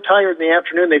they're so tired in the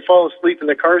afternoon they fall asleep in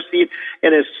the car seat,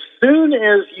 and as soon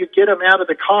as you get them out of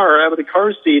the car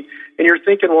seat, and you're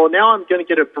thinking, well, now I'm going to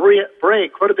get a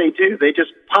break, what do? They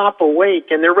just pop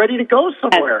awake, and they're ready to go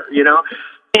somewhere,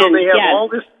 So they have all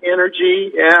this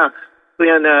energy,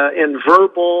 and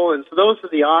verbal, and so those are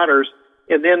the otters.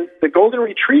 And then the golden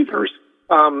retrievers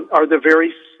are the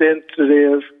very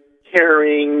sensitive,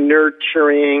 caring,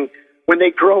 nurturing. When they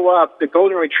grow up, the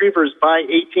golden retrievers buy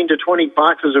 18 to 20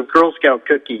 boxes of Girl Scout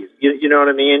cookies. You know what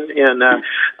I mean? And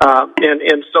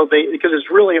so because it's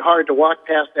really hard to walk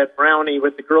past that brownie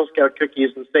with the Girl Scout cookies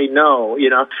and say no,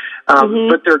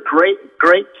 But they're great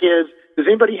kids. Does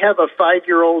anybody have a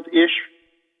 5-year-old-ish?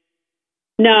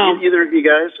 No. Either of you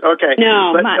guys? Okay.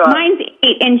 No, mine's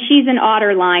 8, and she's an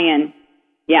otter lion.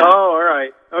 Yeah. Oh, all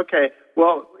right. Okay.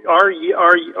 Well,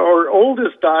 our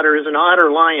oldest daughter is an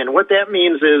otter lion. What that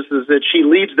means is that she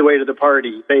leads the way to the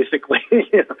party, basically.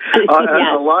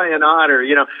 A lion otter,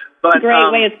 But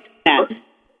great way of saying that.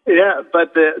 Yeah,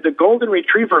 but the golden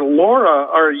retriever, Laura,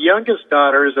 our youngest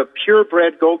daughter, is a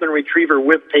purebred golden retriever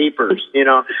with papers,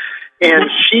 And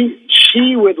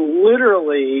she would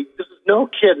literally, this is no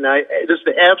kidding, this is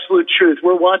the absolute truth.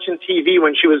 We're watching TV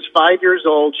when she was 5 years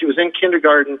old. She was in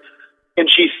kindergarten, and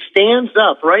she stands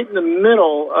up right in the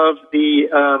middle of the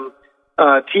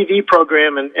TV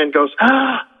program and goes,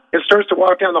 and starts to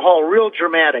walk down the hall, real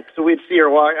dramatic. So we'd see her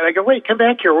walk, and I go, wait, come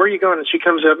back here. Where are you going? And she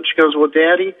comes up and she goes, well,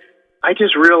 Daddy, I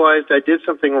just realized I did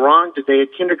something wrong today at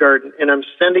kindergarten, and I'm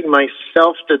sending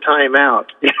myself to timeout.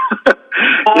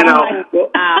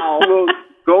 Well,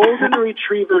 golden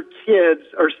retriever kids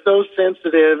are so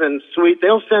sensitive and sweet.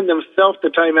 They'll send themselves to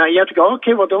timeout. You have to go,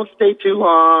 okay, well, don't stay too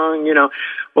long,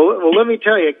 Well, let me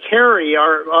tell you, Carrie,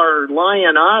 our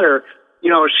lion otter,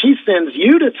 she sends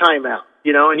you to timeout,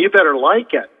 and you better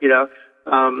like it,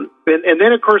 And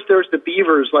then, of course, there's the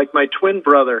beavers, like my twin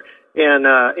brother. And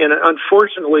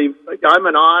unfortunately, I'm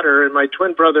an otter, and my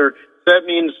twin brother, that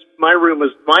means my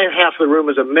half of the room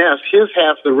was a mess. His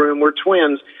half of the room, we're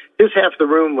twins, his half of the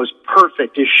room was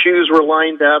perfect. His shoes were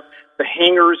lined up. The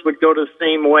hangers would go the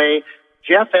same way.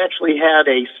 Jeff actually had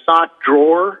a sock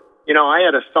drawer. I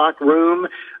had a sock room,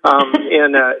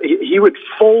 and he would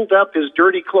fold up his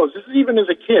dirty clothes. This is even as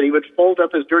a kid. He would fold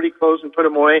up his dirty clothes and put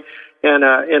them away. And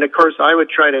of course, I would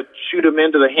try to shoot him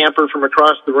into the hamper from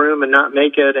across the room and not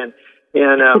make it.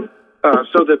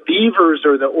 So the beavers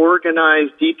are the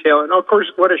organized detail. And of course,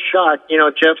 what a shock.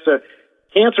 Jeff's a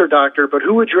cancer doctor, but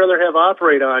who would you rather have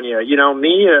operate on you?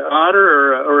 Me, an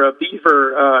otter, or a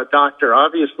beaver doctor?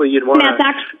 Obviously, you'd want to. That's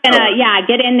actually going to,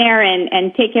 get in there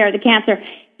and take care of the cancer.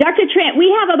 Dr. Trent, we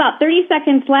have about 30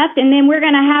 seconds left, and then we're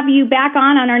going to have you back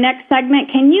on our next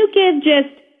segment. Can you give just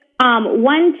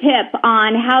one tip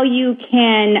on how you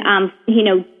can,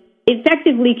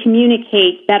 effectively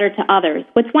communicate better to others?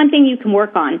 What's one thing you can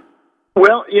work on?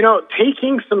 Well,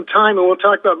 taking some time, and we'll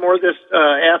talk about more of this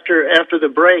after the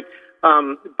break,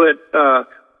 but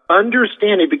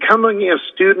understanding, becoming a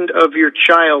student of your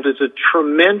child is a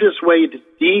tremendous way to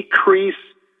decrease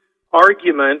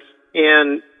arguments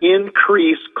and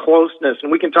increase closeness.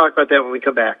 And we can talk about that when we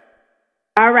come back.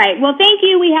 All right. Well, thank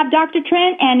you. We have Dr.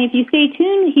 Trent, and if you stay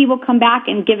tuned, he will come back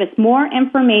and give us more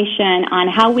information on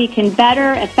how we can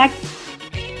better affect.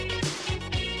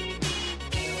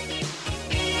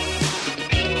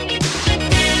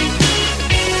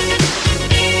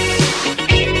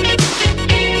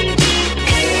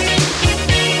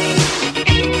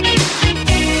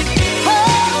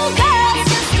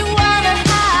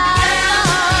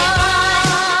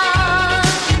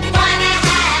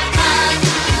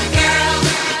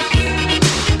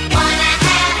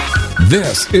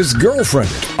 This is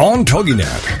Girlfriended on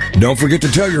TogiNet. Don't forget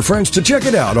to tell your friends to check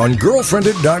it out on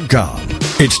girlfriended.com.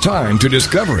 It's time to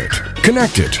discover it,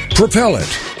 connect it, propel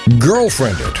it,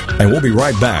 Girlfriended. And we'll be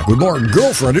right back with more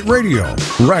Girlfriended Radio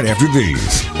right after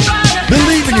these.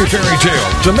 Believe in your fairy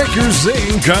tale to make your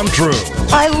zing come true.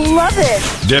 I love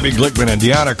it. Debbie Glickman and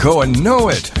Deanna Cohen know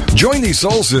it. Join these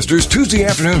soul sisters Tuesday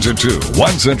afternoons at 2,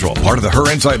 1 Central, part of the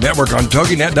Her Insight Network on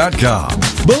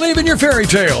TogiNet.com. Believe in your fairy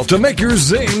tale to make your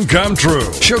zing come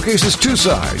true. Showcases two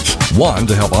sides. One,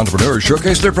 to help entrepreneurs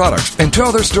showcase their products and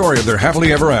tell their story of their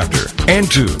happily ever after. And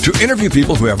two, to interview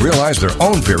people who have realized their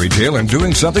own fairy tale and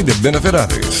doing something to benefit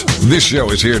others. This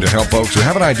show is here to help folks who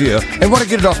have an idea and want to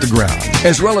get it off the ground,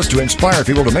 as well as to inspire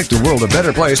people to make the world a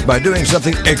better place by doing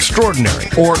something extraordinary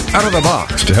or out of the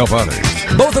box to help others.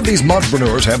 Both of these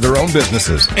entrepreneurs have their own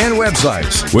businesses and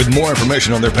websites. With more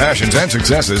information on their passions and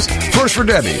successes, first for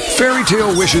Debbie, Fairy Tale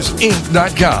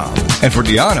MakeYourWishesInc.com. And for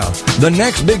Deanna,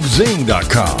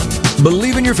 TheNextBigZing.com.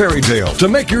 Believe in your fairy tale to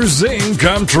make your zing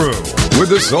come true with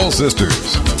the Soul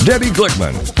Sisters, Debbie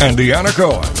Glickman and Deanna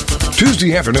Cohen.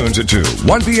 Tuesday afternoons at 2,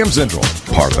 1 p.m. Central.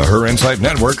 Part of the Her Insight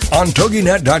Network on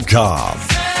TogiNet.com.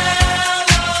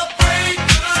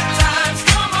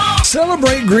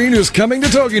 Celebrate Green is coming to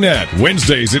TogiNet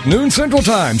Wednesdays at noon Central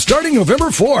Time, starting November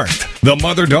 4th. The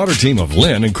mother-daughter team of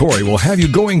Lynn and Corey will have you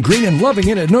going green and loving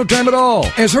it at no time at all.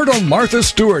 As heard on Martha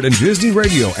Stewart and Disney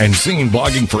Radio and seen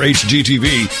blogging for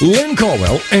HGTV, Lynn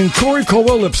Colwell and Corey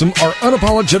Colwell-Lipsum are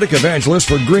unapologetic evangelists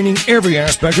for greening every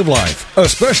aspect of life,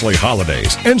 especially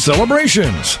holidays and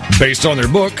celebrations. Based on their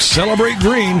book, Celebrate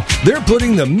Green, they're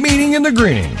putting the meaning in the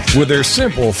greening with their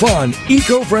simple, fun,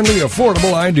 eco-friendly,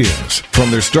 affordable ideas.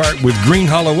 From their start with Green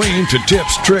Halloween to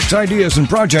tips, tricks, ideas, and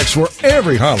projects for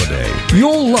every holiday.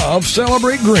 You'll love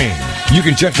Celebrate Green. You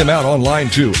can check them out online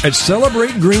too at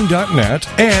celebrategreen.net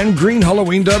and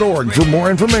greenhalloween.org for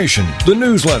more information, the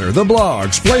newsletter, the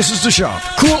blogs, places to shop,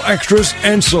 cool extras,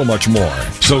 and so much more.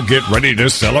 So get ready to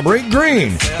celebrate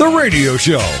Green, the radio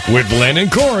show with Lynn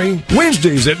and Corey,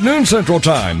 Wednesdays at noon Central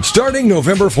Time, starting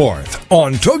November 4th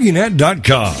on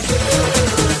TogiNet.com.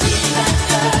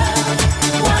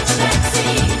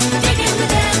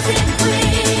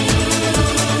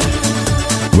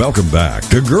 Welcome back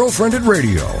to Girlfriended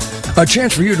Radio, a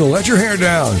chance for you to let your hair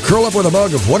down, curl up with a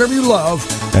mug of whatever you love,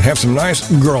 and have some nice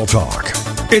girl talk.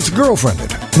 It's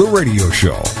Girlfriended, the radio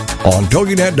show, on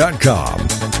TogiNet.com.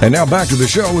 And now back to the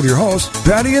show with your hosts,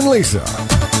 Patty and Lisa.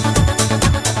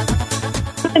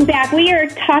 Welcome back. We are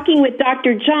talking with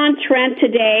Dr. John Trent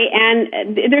today,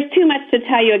 and there's too much to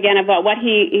tell you again about what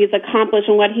he's accomplished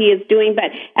and what he is doing.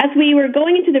 But as we were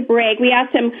going into the break, we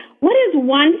asked him, what is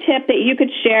one tip that you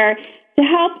could share to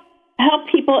help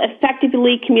people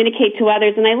effectively communicate to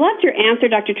others? And I loved your answer,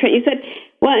 Dr. Trent. You said,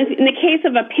 well, in the case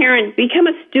of a parent, become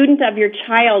a student of your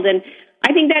child. And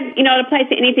I think that, it applies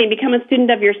to anything. Become a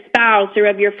student of your spouse or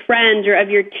of your friends or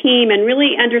of your team and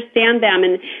really understand them.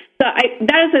 And so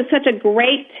that is such a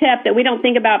great tip that we don't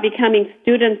think about becoming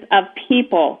students of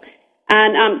people.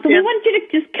 And we wanted you to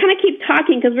just kind of keep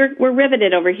talking because we're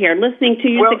riveted over here, listening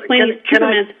to you explain these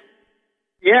temperaments.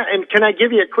 Yeah, and can I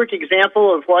give you a quick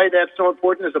example of why that's so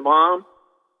important as a mom?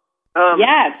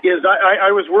 Yes.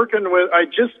 I was working with, I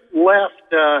just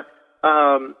left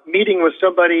meeting with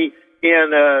somebody,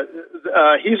 and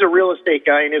he's a real estate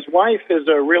guy, and his wife is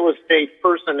a real estate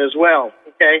person as well,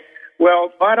 okay? Well,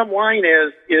 bottom line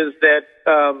is that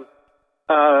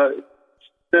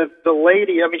the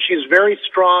lady, she's very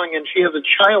strong, and she has a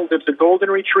child that's a golden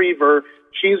retriever.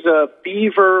 She's a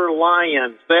beaver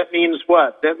lion. That means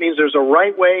what? That means there's a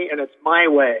right way and it's my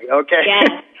way, okay?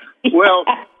 Yes. Well,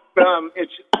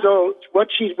 so what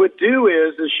she would do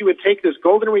is she would take this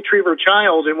golden retriever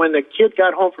child, and when the kid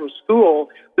got home from school,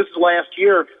 this is last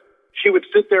year, she would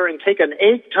sit there and take an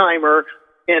egg timer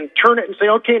and turn it and say,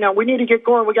 okay, now we need to get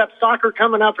going. We got soccer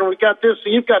coming up and we got this. So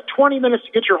you've got 20 minutes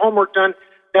to get your homework done.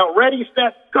 Now, ready,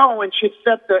 set, go. And she'd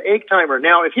set the egg timer.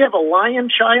 Now, if you have a lion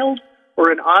child or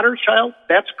an otter child,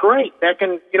 that's great. That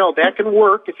can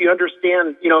work if you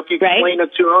understand, if you explain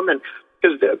it to them.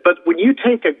 But when you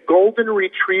take a golden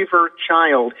retriever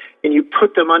child and you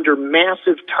put them under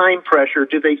massive time pressure,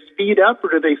 do they speed up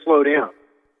or do they slow down?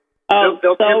 Oh,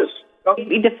 they'll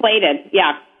be deflated.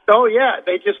 Yeah. Oh yeah,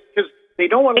 because they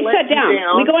don't want to let you down.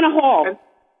 We go in a hole.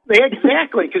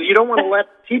 Exactly, because you don't want to let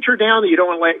the teacher down. You don't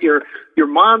want to let your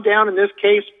mom down in this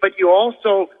case, but you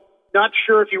also not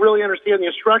sure if you really understand the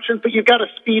instructions, but you've got to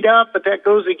speed up, but that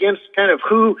goes against kind of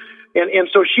who, and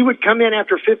so she would come in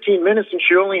after 15 minutes and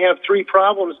she'd only have 3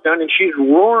 problems done, and she'd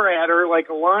roar at her like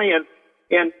a lion,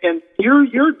 and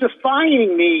you're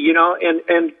defying me,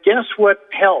 and guess what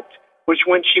helped? Was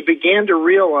when she began to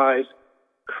realize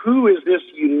who is this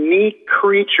unique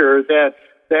creature that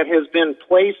has been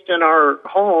placed in our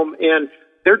home, and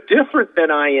they're different than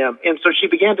I am. And so she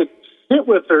began to sit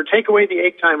with her, take away the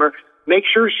egg timer, make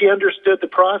sure she understood the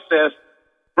process,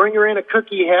 bring her in a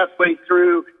cookie halfway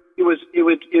through.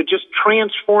 It just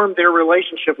transformed their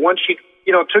relationship once she,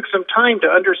 took some time to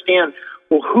understand,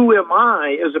 well, who am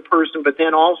I as a person, but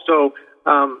then also,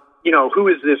 who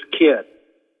is this kid?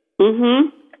 Mm-hmm.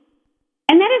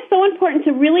 And that is so important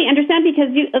to really understand,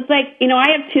 because it's like, I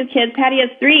have 2 kids, Patty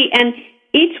has 3, and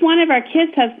each one of our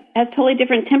kids has totally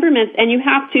different temperaments, and you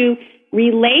have to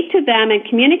relate to them and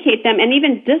communicate them and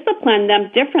even discipline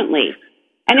them differently.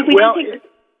 And if we don't take,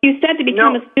 you said, to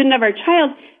become a student of our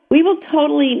child, we will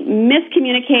totally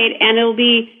miscommunicate, and it'll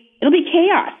be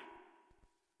chaos.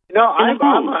 No, I'm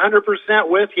 100%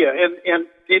 with you. And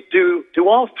do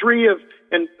all 3 of,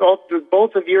 and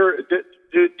both of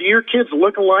do your kids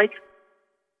look alike?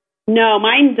 No,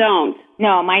 mine don't.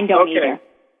 No, mine don't either.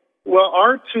 Well,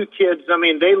 our two kids, I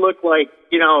mean, they look like,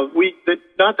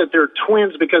 not that they're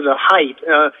twins because of height,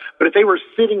 but if they were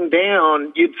sitting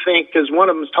down, you'd think, because one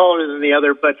of them's taller than the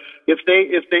other, but if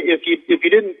you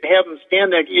didn't have them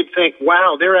stand there, you'd think,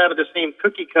 wow, they're out of the same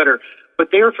cookie cutter.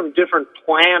 But they're from different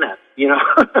planets,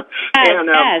 And,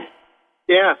 yes.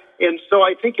 Yeah, and so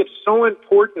I think it's so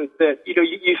important that,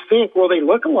 you think, well, they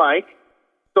look alike,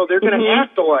 so they're going to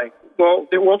act alike. Well,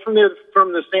 they're from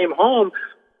the same home.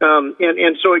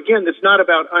 And so again, it's not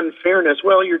about unfairness.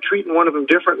 Well, you're treating one of them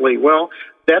differently. Well,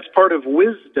 that's part of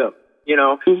wisdom,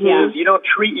 Mm-hmm. You don't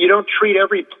treat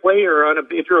every player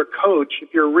if you're a coach,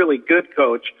 if you're a really good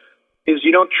coach, is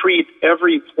you don't treat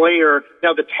every player.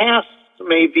 Now the tasks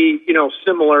may be,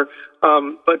 similar,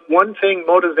 but one thing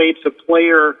motivates a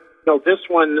player,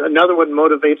 another one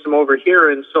motivates them over here.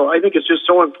 And so I think it's just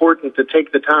so important to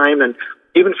take the time and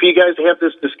even for you guys to have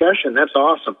this discussion. That's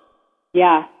awesome.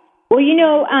 Yeah. Well,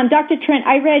 Dr. Trent,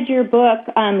 I read your book,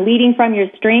 Leading from Your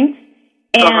Strengths,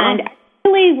 and I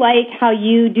really like how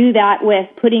you do that with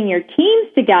putting your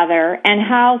teams together and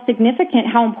how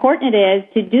important it is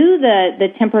to do the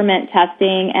temperament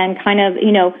testing and kind of,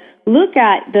 look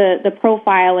at the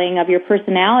profiling of your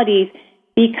personalities,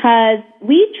 because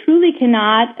we truly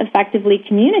cannot effectively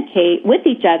communicate with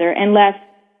each other unless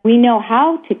we know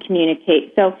how to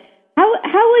communicate. So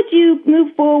how would you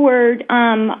move forward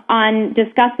on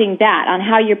discussing that, on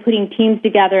how you're putting teams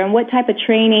together, and what type of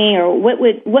training or what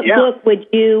book would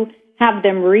you have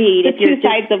them read? The Two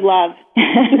Sides of Love.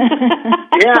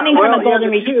 Coming from a golden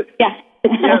retriever. Yeah,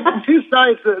 the Two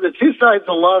Sides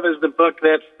of Love is the book.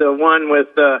 That's the one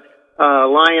with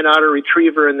Lion, Otter,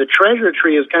 Retriever, and the Treasure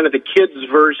Tree is kind of the kids'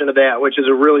 version of that, which is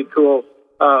a really cool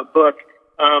book.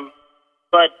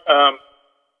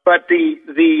 But the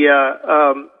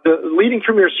Leading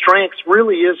from Your Strengths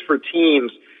really is for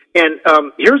teams. And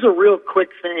here's a real quick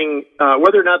thing,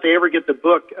 whether or not they ever get the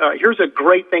book, here's a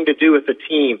great thing to do with a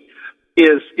team,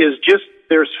 is just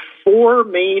there's 4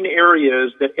 main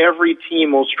areas that every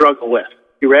team will struggle with.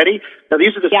 You ready? Now,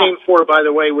 these are the same 4, by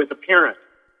the way, with a parent.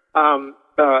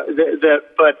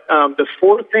 The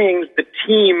 4 things that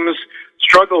teams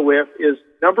struggle with is,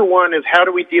 number 1 is, how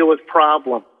do we deal with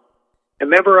problems? And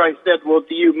remember I said, well,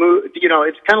 do you move,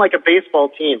 it's kind of like a baseball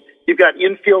team. You've got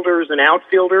infielders and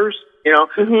outfielders,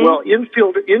 Well,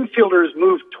 infielders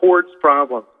move towards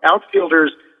problems.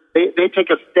 Outfielders, they take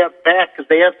a step back because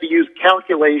they have to use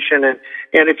calculation.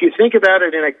 And if you think about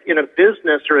it in a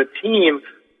business or a team,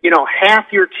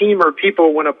 half your team are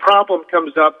people, when a problem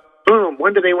comes up, boom,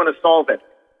 when do they want to solve it?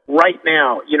 Right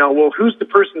now. Well, who's the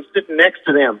person sitting next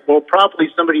to them? Well, probably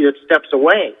somebody that steps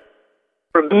away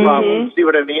from the problem. See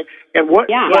what I mean? And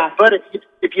but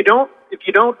if you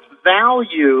don't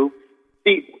value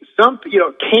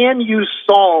can you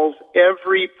solve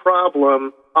every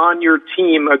problem on your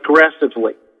team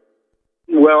aggressively?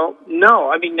 Well, no.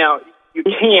 I mean, now you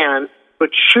can, but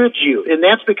should you? And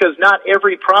that's because not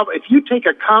every problem. If you take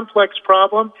a complex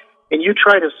problem and you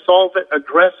try to solve it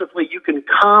aggressively, you can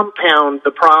compound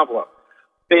the problem.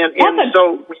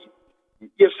 So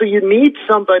you need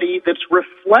somebody that's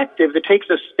reflective, that takes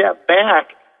a step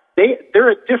back.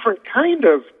 They're a different kind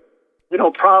of,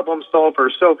 problem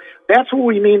solver. So that's what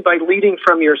we mean by leading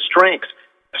from your strengths.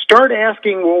 Start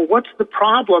asking, well, what's the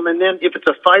problem? And then if it's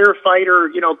a firefighter,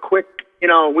 quick,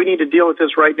 we need to deal with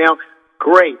this right now.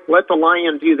 Great. Let the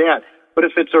lion do that. But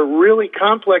if it's a really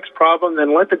complex problem,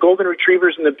 then let the golden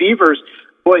retrievers and the beavers,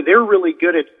 boy, they're really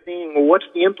good at seeing, well, what's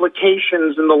the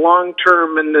implications in the long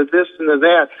term and the this and the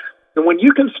that. And when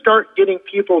you can start getting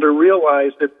people to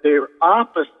realize that their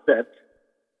opposite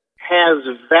has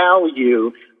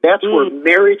value, that's where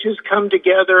marriages come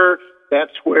together.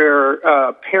 That's where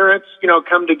parents,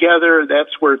 come together.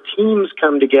 That's where teams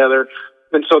come together.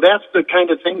 And so that's the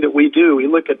kind of thing that we do. We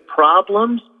look at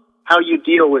problems, how you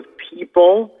deal with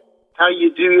people, how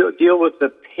you deal with the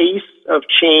pace of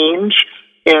change,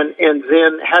 and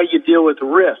then how you deal with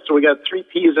risk. So we got 3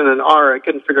 P's and an R. I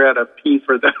couldn't figure out a P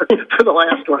for the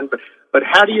last one. But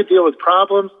how do you deal with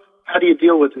problems? How do you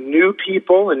deal with new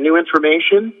people and new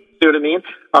information? See what I mean?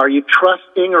 Are you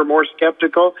trusting or more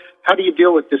skeptical? How do you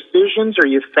deal with decisions? Are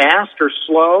you fast or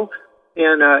slow?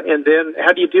 And then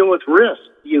how do you deal with risk?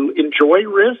 Do you enjoy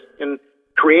risk and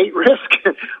create risk?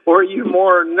 Or are you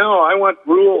more, no, I want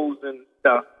rules and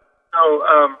stuff? So,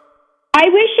 I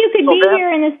wish you could be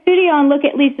here in the studio and look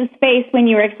at Lisa's face when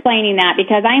you were explaining that,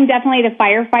 because I'm definitely the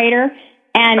firefighter,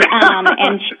 and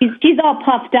she's all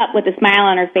puffed up with a smile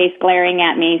on her face, glaring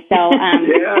at me. So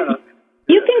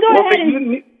you can go ahead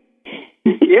and.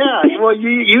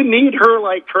 You need her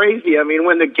like crazy. I mean,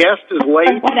 when the guest is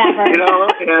late, whatever,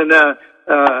 and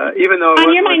Even though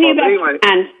you're my new best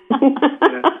friend.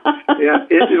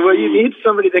 Well, you need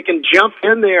somebody that can jump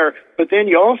in there, but then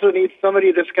you also need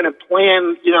somebody that's going to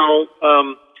plan,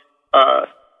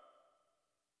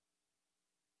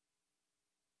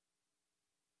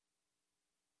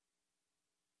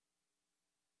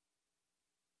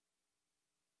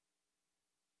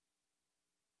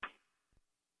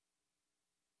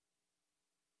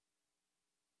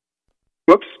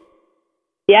 Whoops.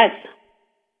 Yes.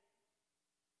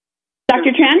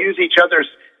 Dr. Trent? Use each other's.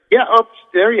 Yeah,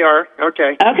 there you are.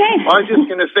 Okay. Okay. Well, I was just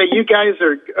going to say, you guys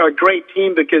are a great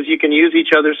team because you can use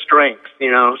each other's strengths,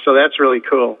 so that's really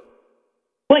cool.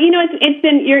 Well, it's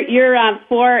been your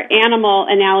for animal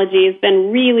analogy has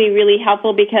been really, really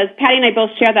helpful because Patty and I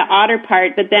both share the otter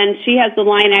part, but then she has the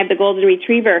lion, I have the golden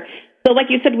retriever. So like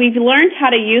you said, we've learned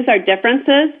how to use our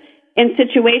differences in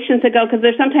situations to go, because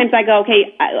there's sometimes I go,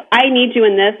 okay, I need you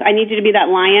in this. I need you to be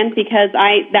that lion because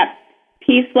that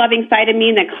peace-loving side of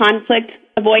me and the conflict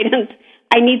avoidance,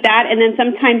 I need that. And then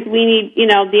sometimes we need,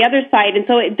 the other side. And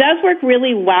so it does work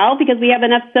really well because we have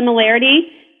enough similarity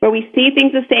where we see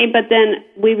things the same, but then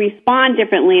we respond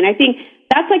differently. And I think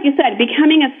that's, like you said,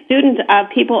 becoming a student of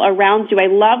people around you.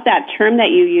 I love that term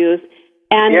that you use.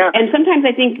 And sometimes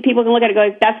I think people can look at it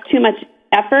and go, that's too much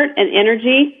effort and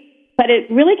energy, but it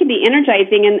really can be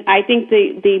energizing. And I think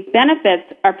the benefits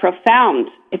are profound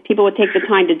if people would take the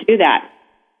time to do that.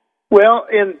 Well,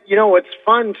 and, what's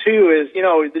fun, too, is,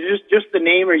 just the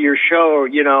name of your show,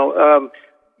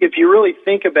 if you really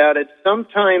think about it,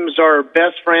 sometimes our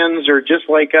best friends are just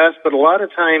like us, but a lot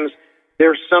of times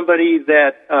there's somebody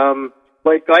that,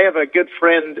 like I have a good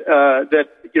friend that,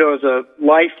 is a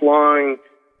lifelong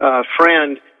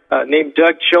friend named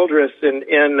Doug Childress, and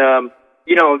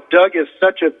Doug is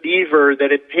such a beaver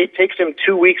that it takes him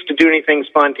 2 weeks to do anything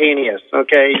spontaneous,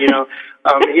 okay?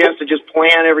 He has to just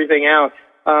plan everything out.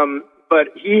 But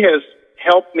he has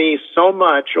helped me so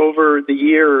much over the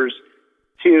years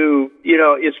to,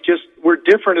 it's just, we're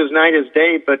different as night as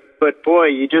day, but boy,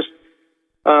 you just,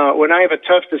 when I have a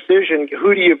tough decision,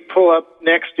 who do you pull up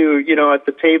next to, at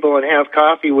the table and have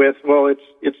coffee with? Well,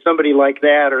 it's somebody like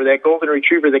that, or that golden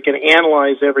retriever that can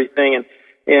analyze everything.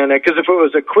 And because if it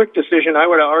was a quick decision, I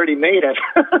would have already made it.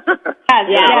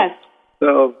 Yes.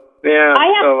 So, yeah. I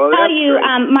have to tell you,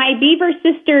 my beaver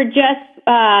sister just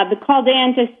called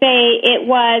in to say it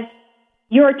was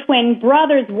your twin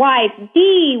brother's wife.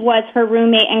 Dee was her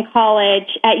roommate in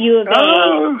college at U of A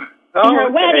in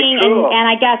her wedding, cool. and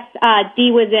I guess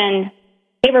Dee was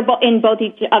they were in both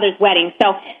each other's weddings.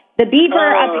 So the beaver,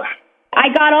 I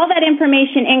got all that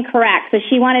information incorrect, so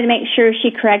she wanted to make sure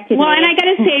she corrected me. Well, and I got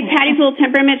to say, Patty's little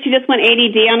temperament, she just went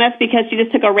ADD on us because she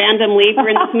just took a random leap.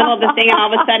 We're in the middle of the thing, and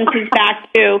all of a sudden she's back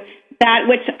to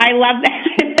that, which I love that.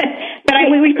 But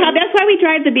that's why we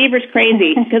drive the beavers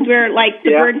crazy, because we're like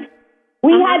the birds.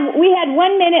 We had 1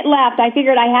 minute left. I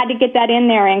figured I had to get that in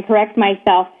there and correct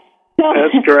myself. So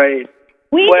that's great.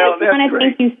 We just want to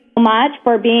thank you so much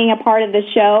for being a part of the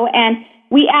show. And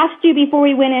we asked you before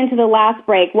we went into the last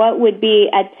break, what would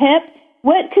be a tip?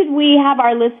 What could we have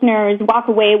our listeners walk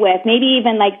away with? Maybe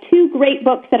even like 2 great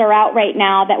books that are out right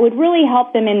now that would really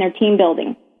help them in their team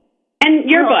building. And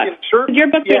your book. Sure. Your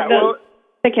book is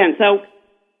second. So.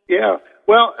 Yeah.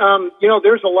 Well,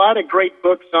 there's a lot of great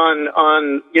books on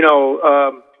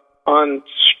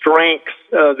strengths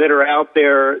that are out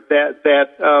there that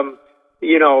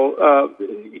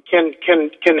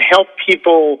can help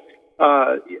people.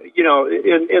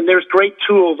 And there's great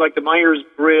tools like the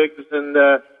Myers-Briggs and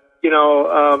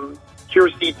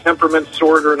Keirsey Temperament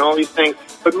Sorter and all these things.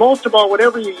 But most of all,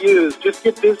 whatever you use, just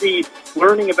get busy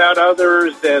learning about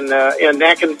others, and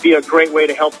that can be a great way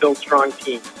to help build strong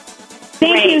teams.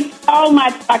 Thank you so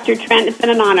much, Dr. Trent. It's been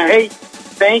an honor. Hey,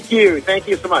 thank you. Thank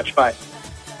you so much. Bye.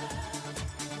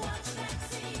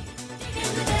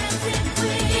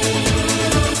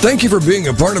 Thank you for being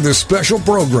a part of this special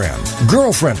program,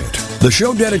 Girlfriend It, the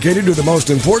show dedicated to the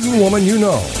most important woman you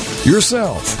know,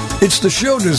 yourself. It's the show designed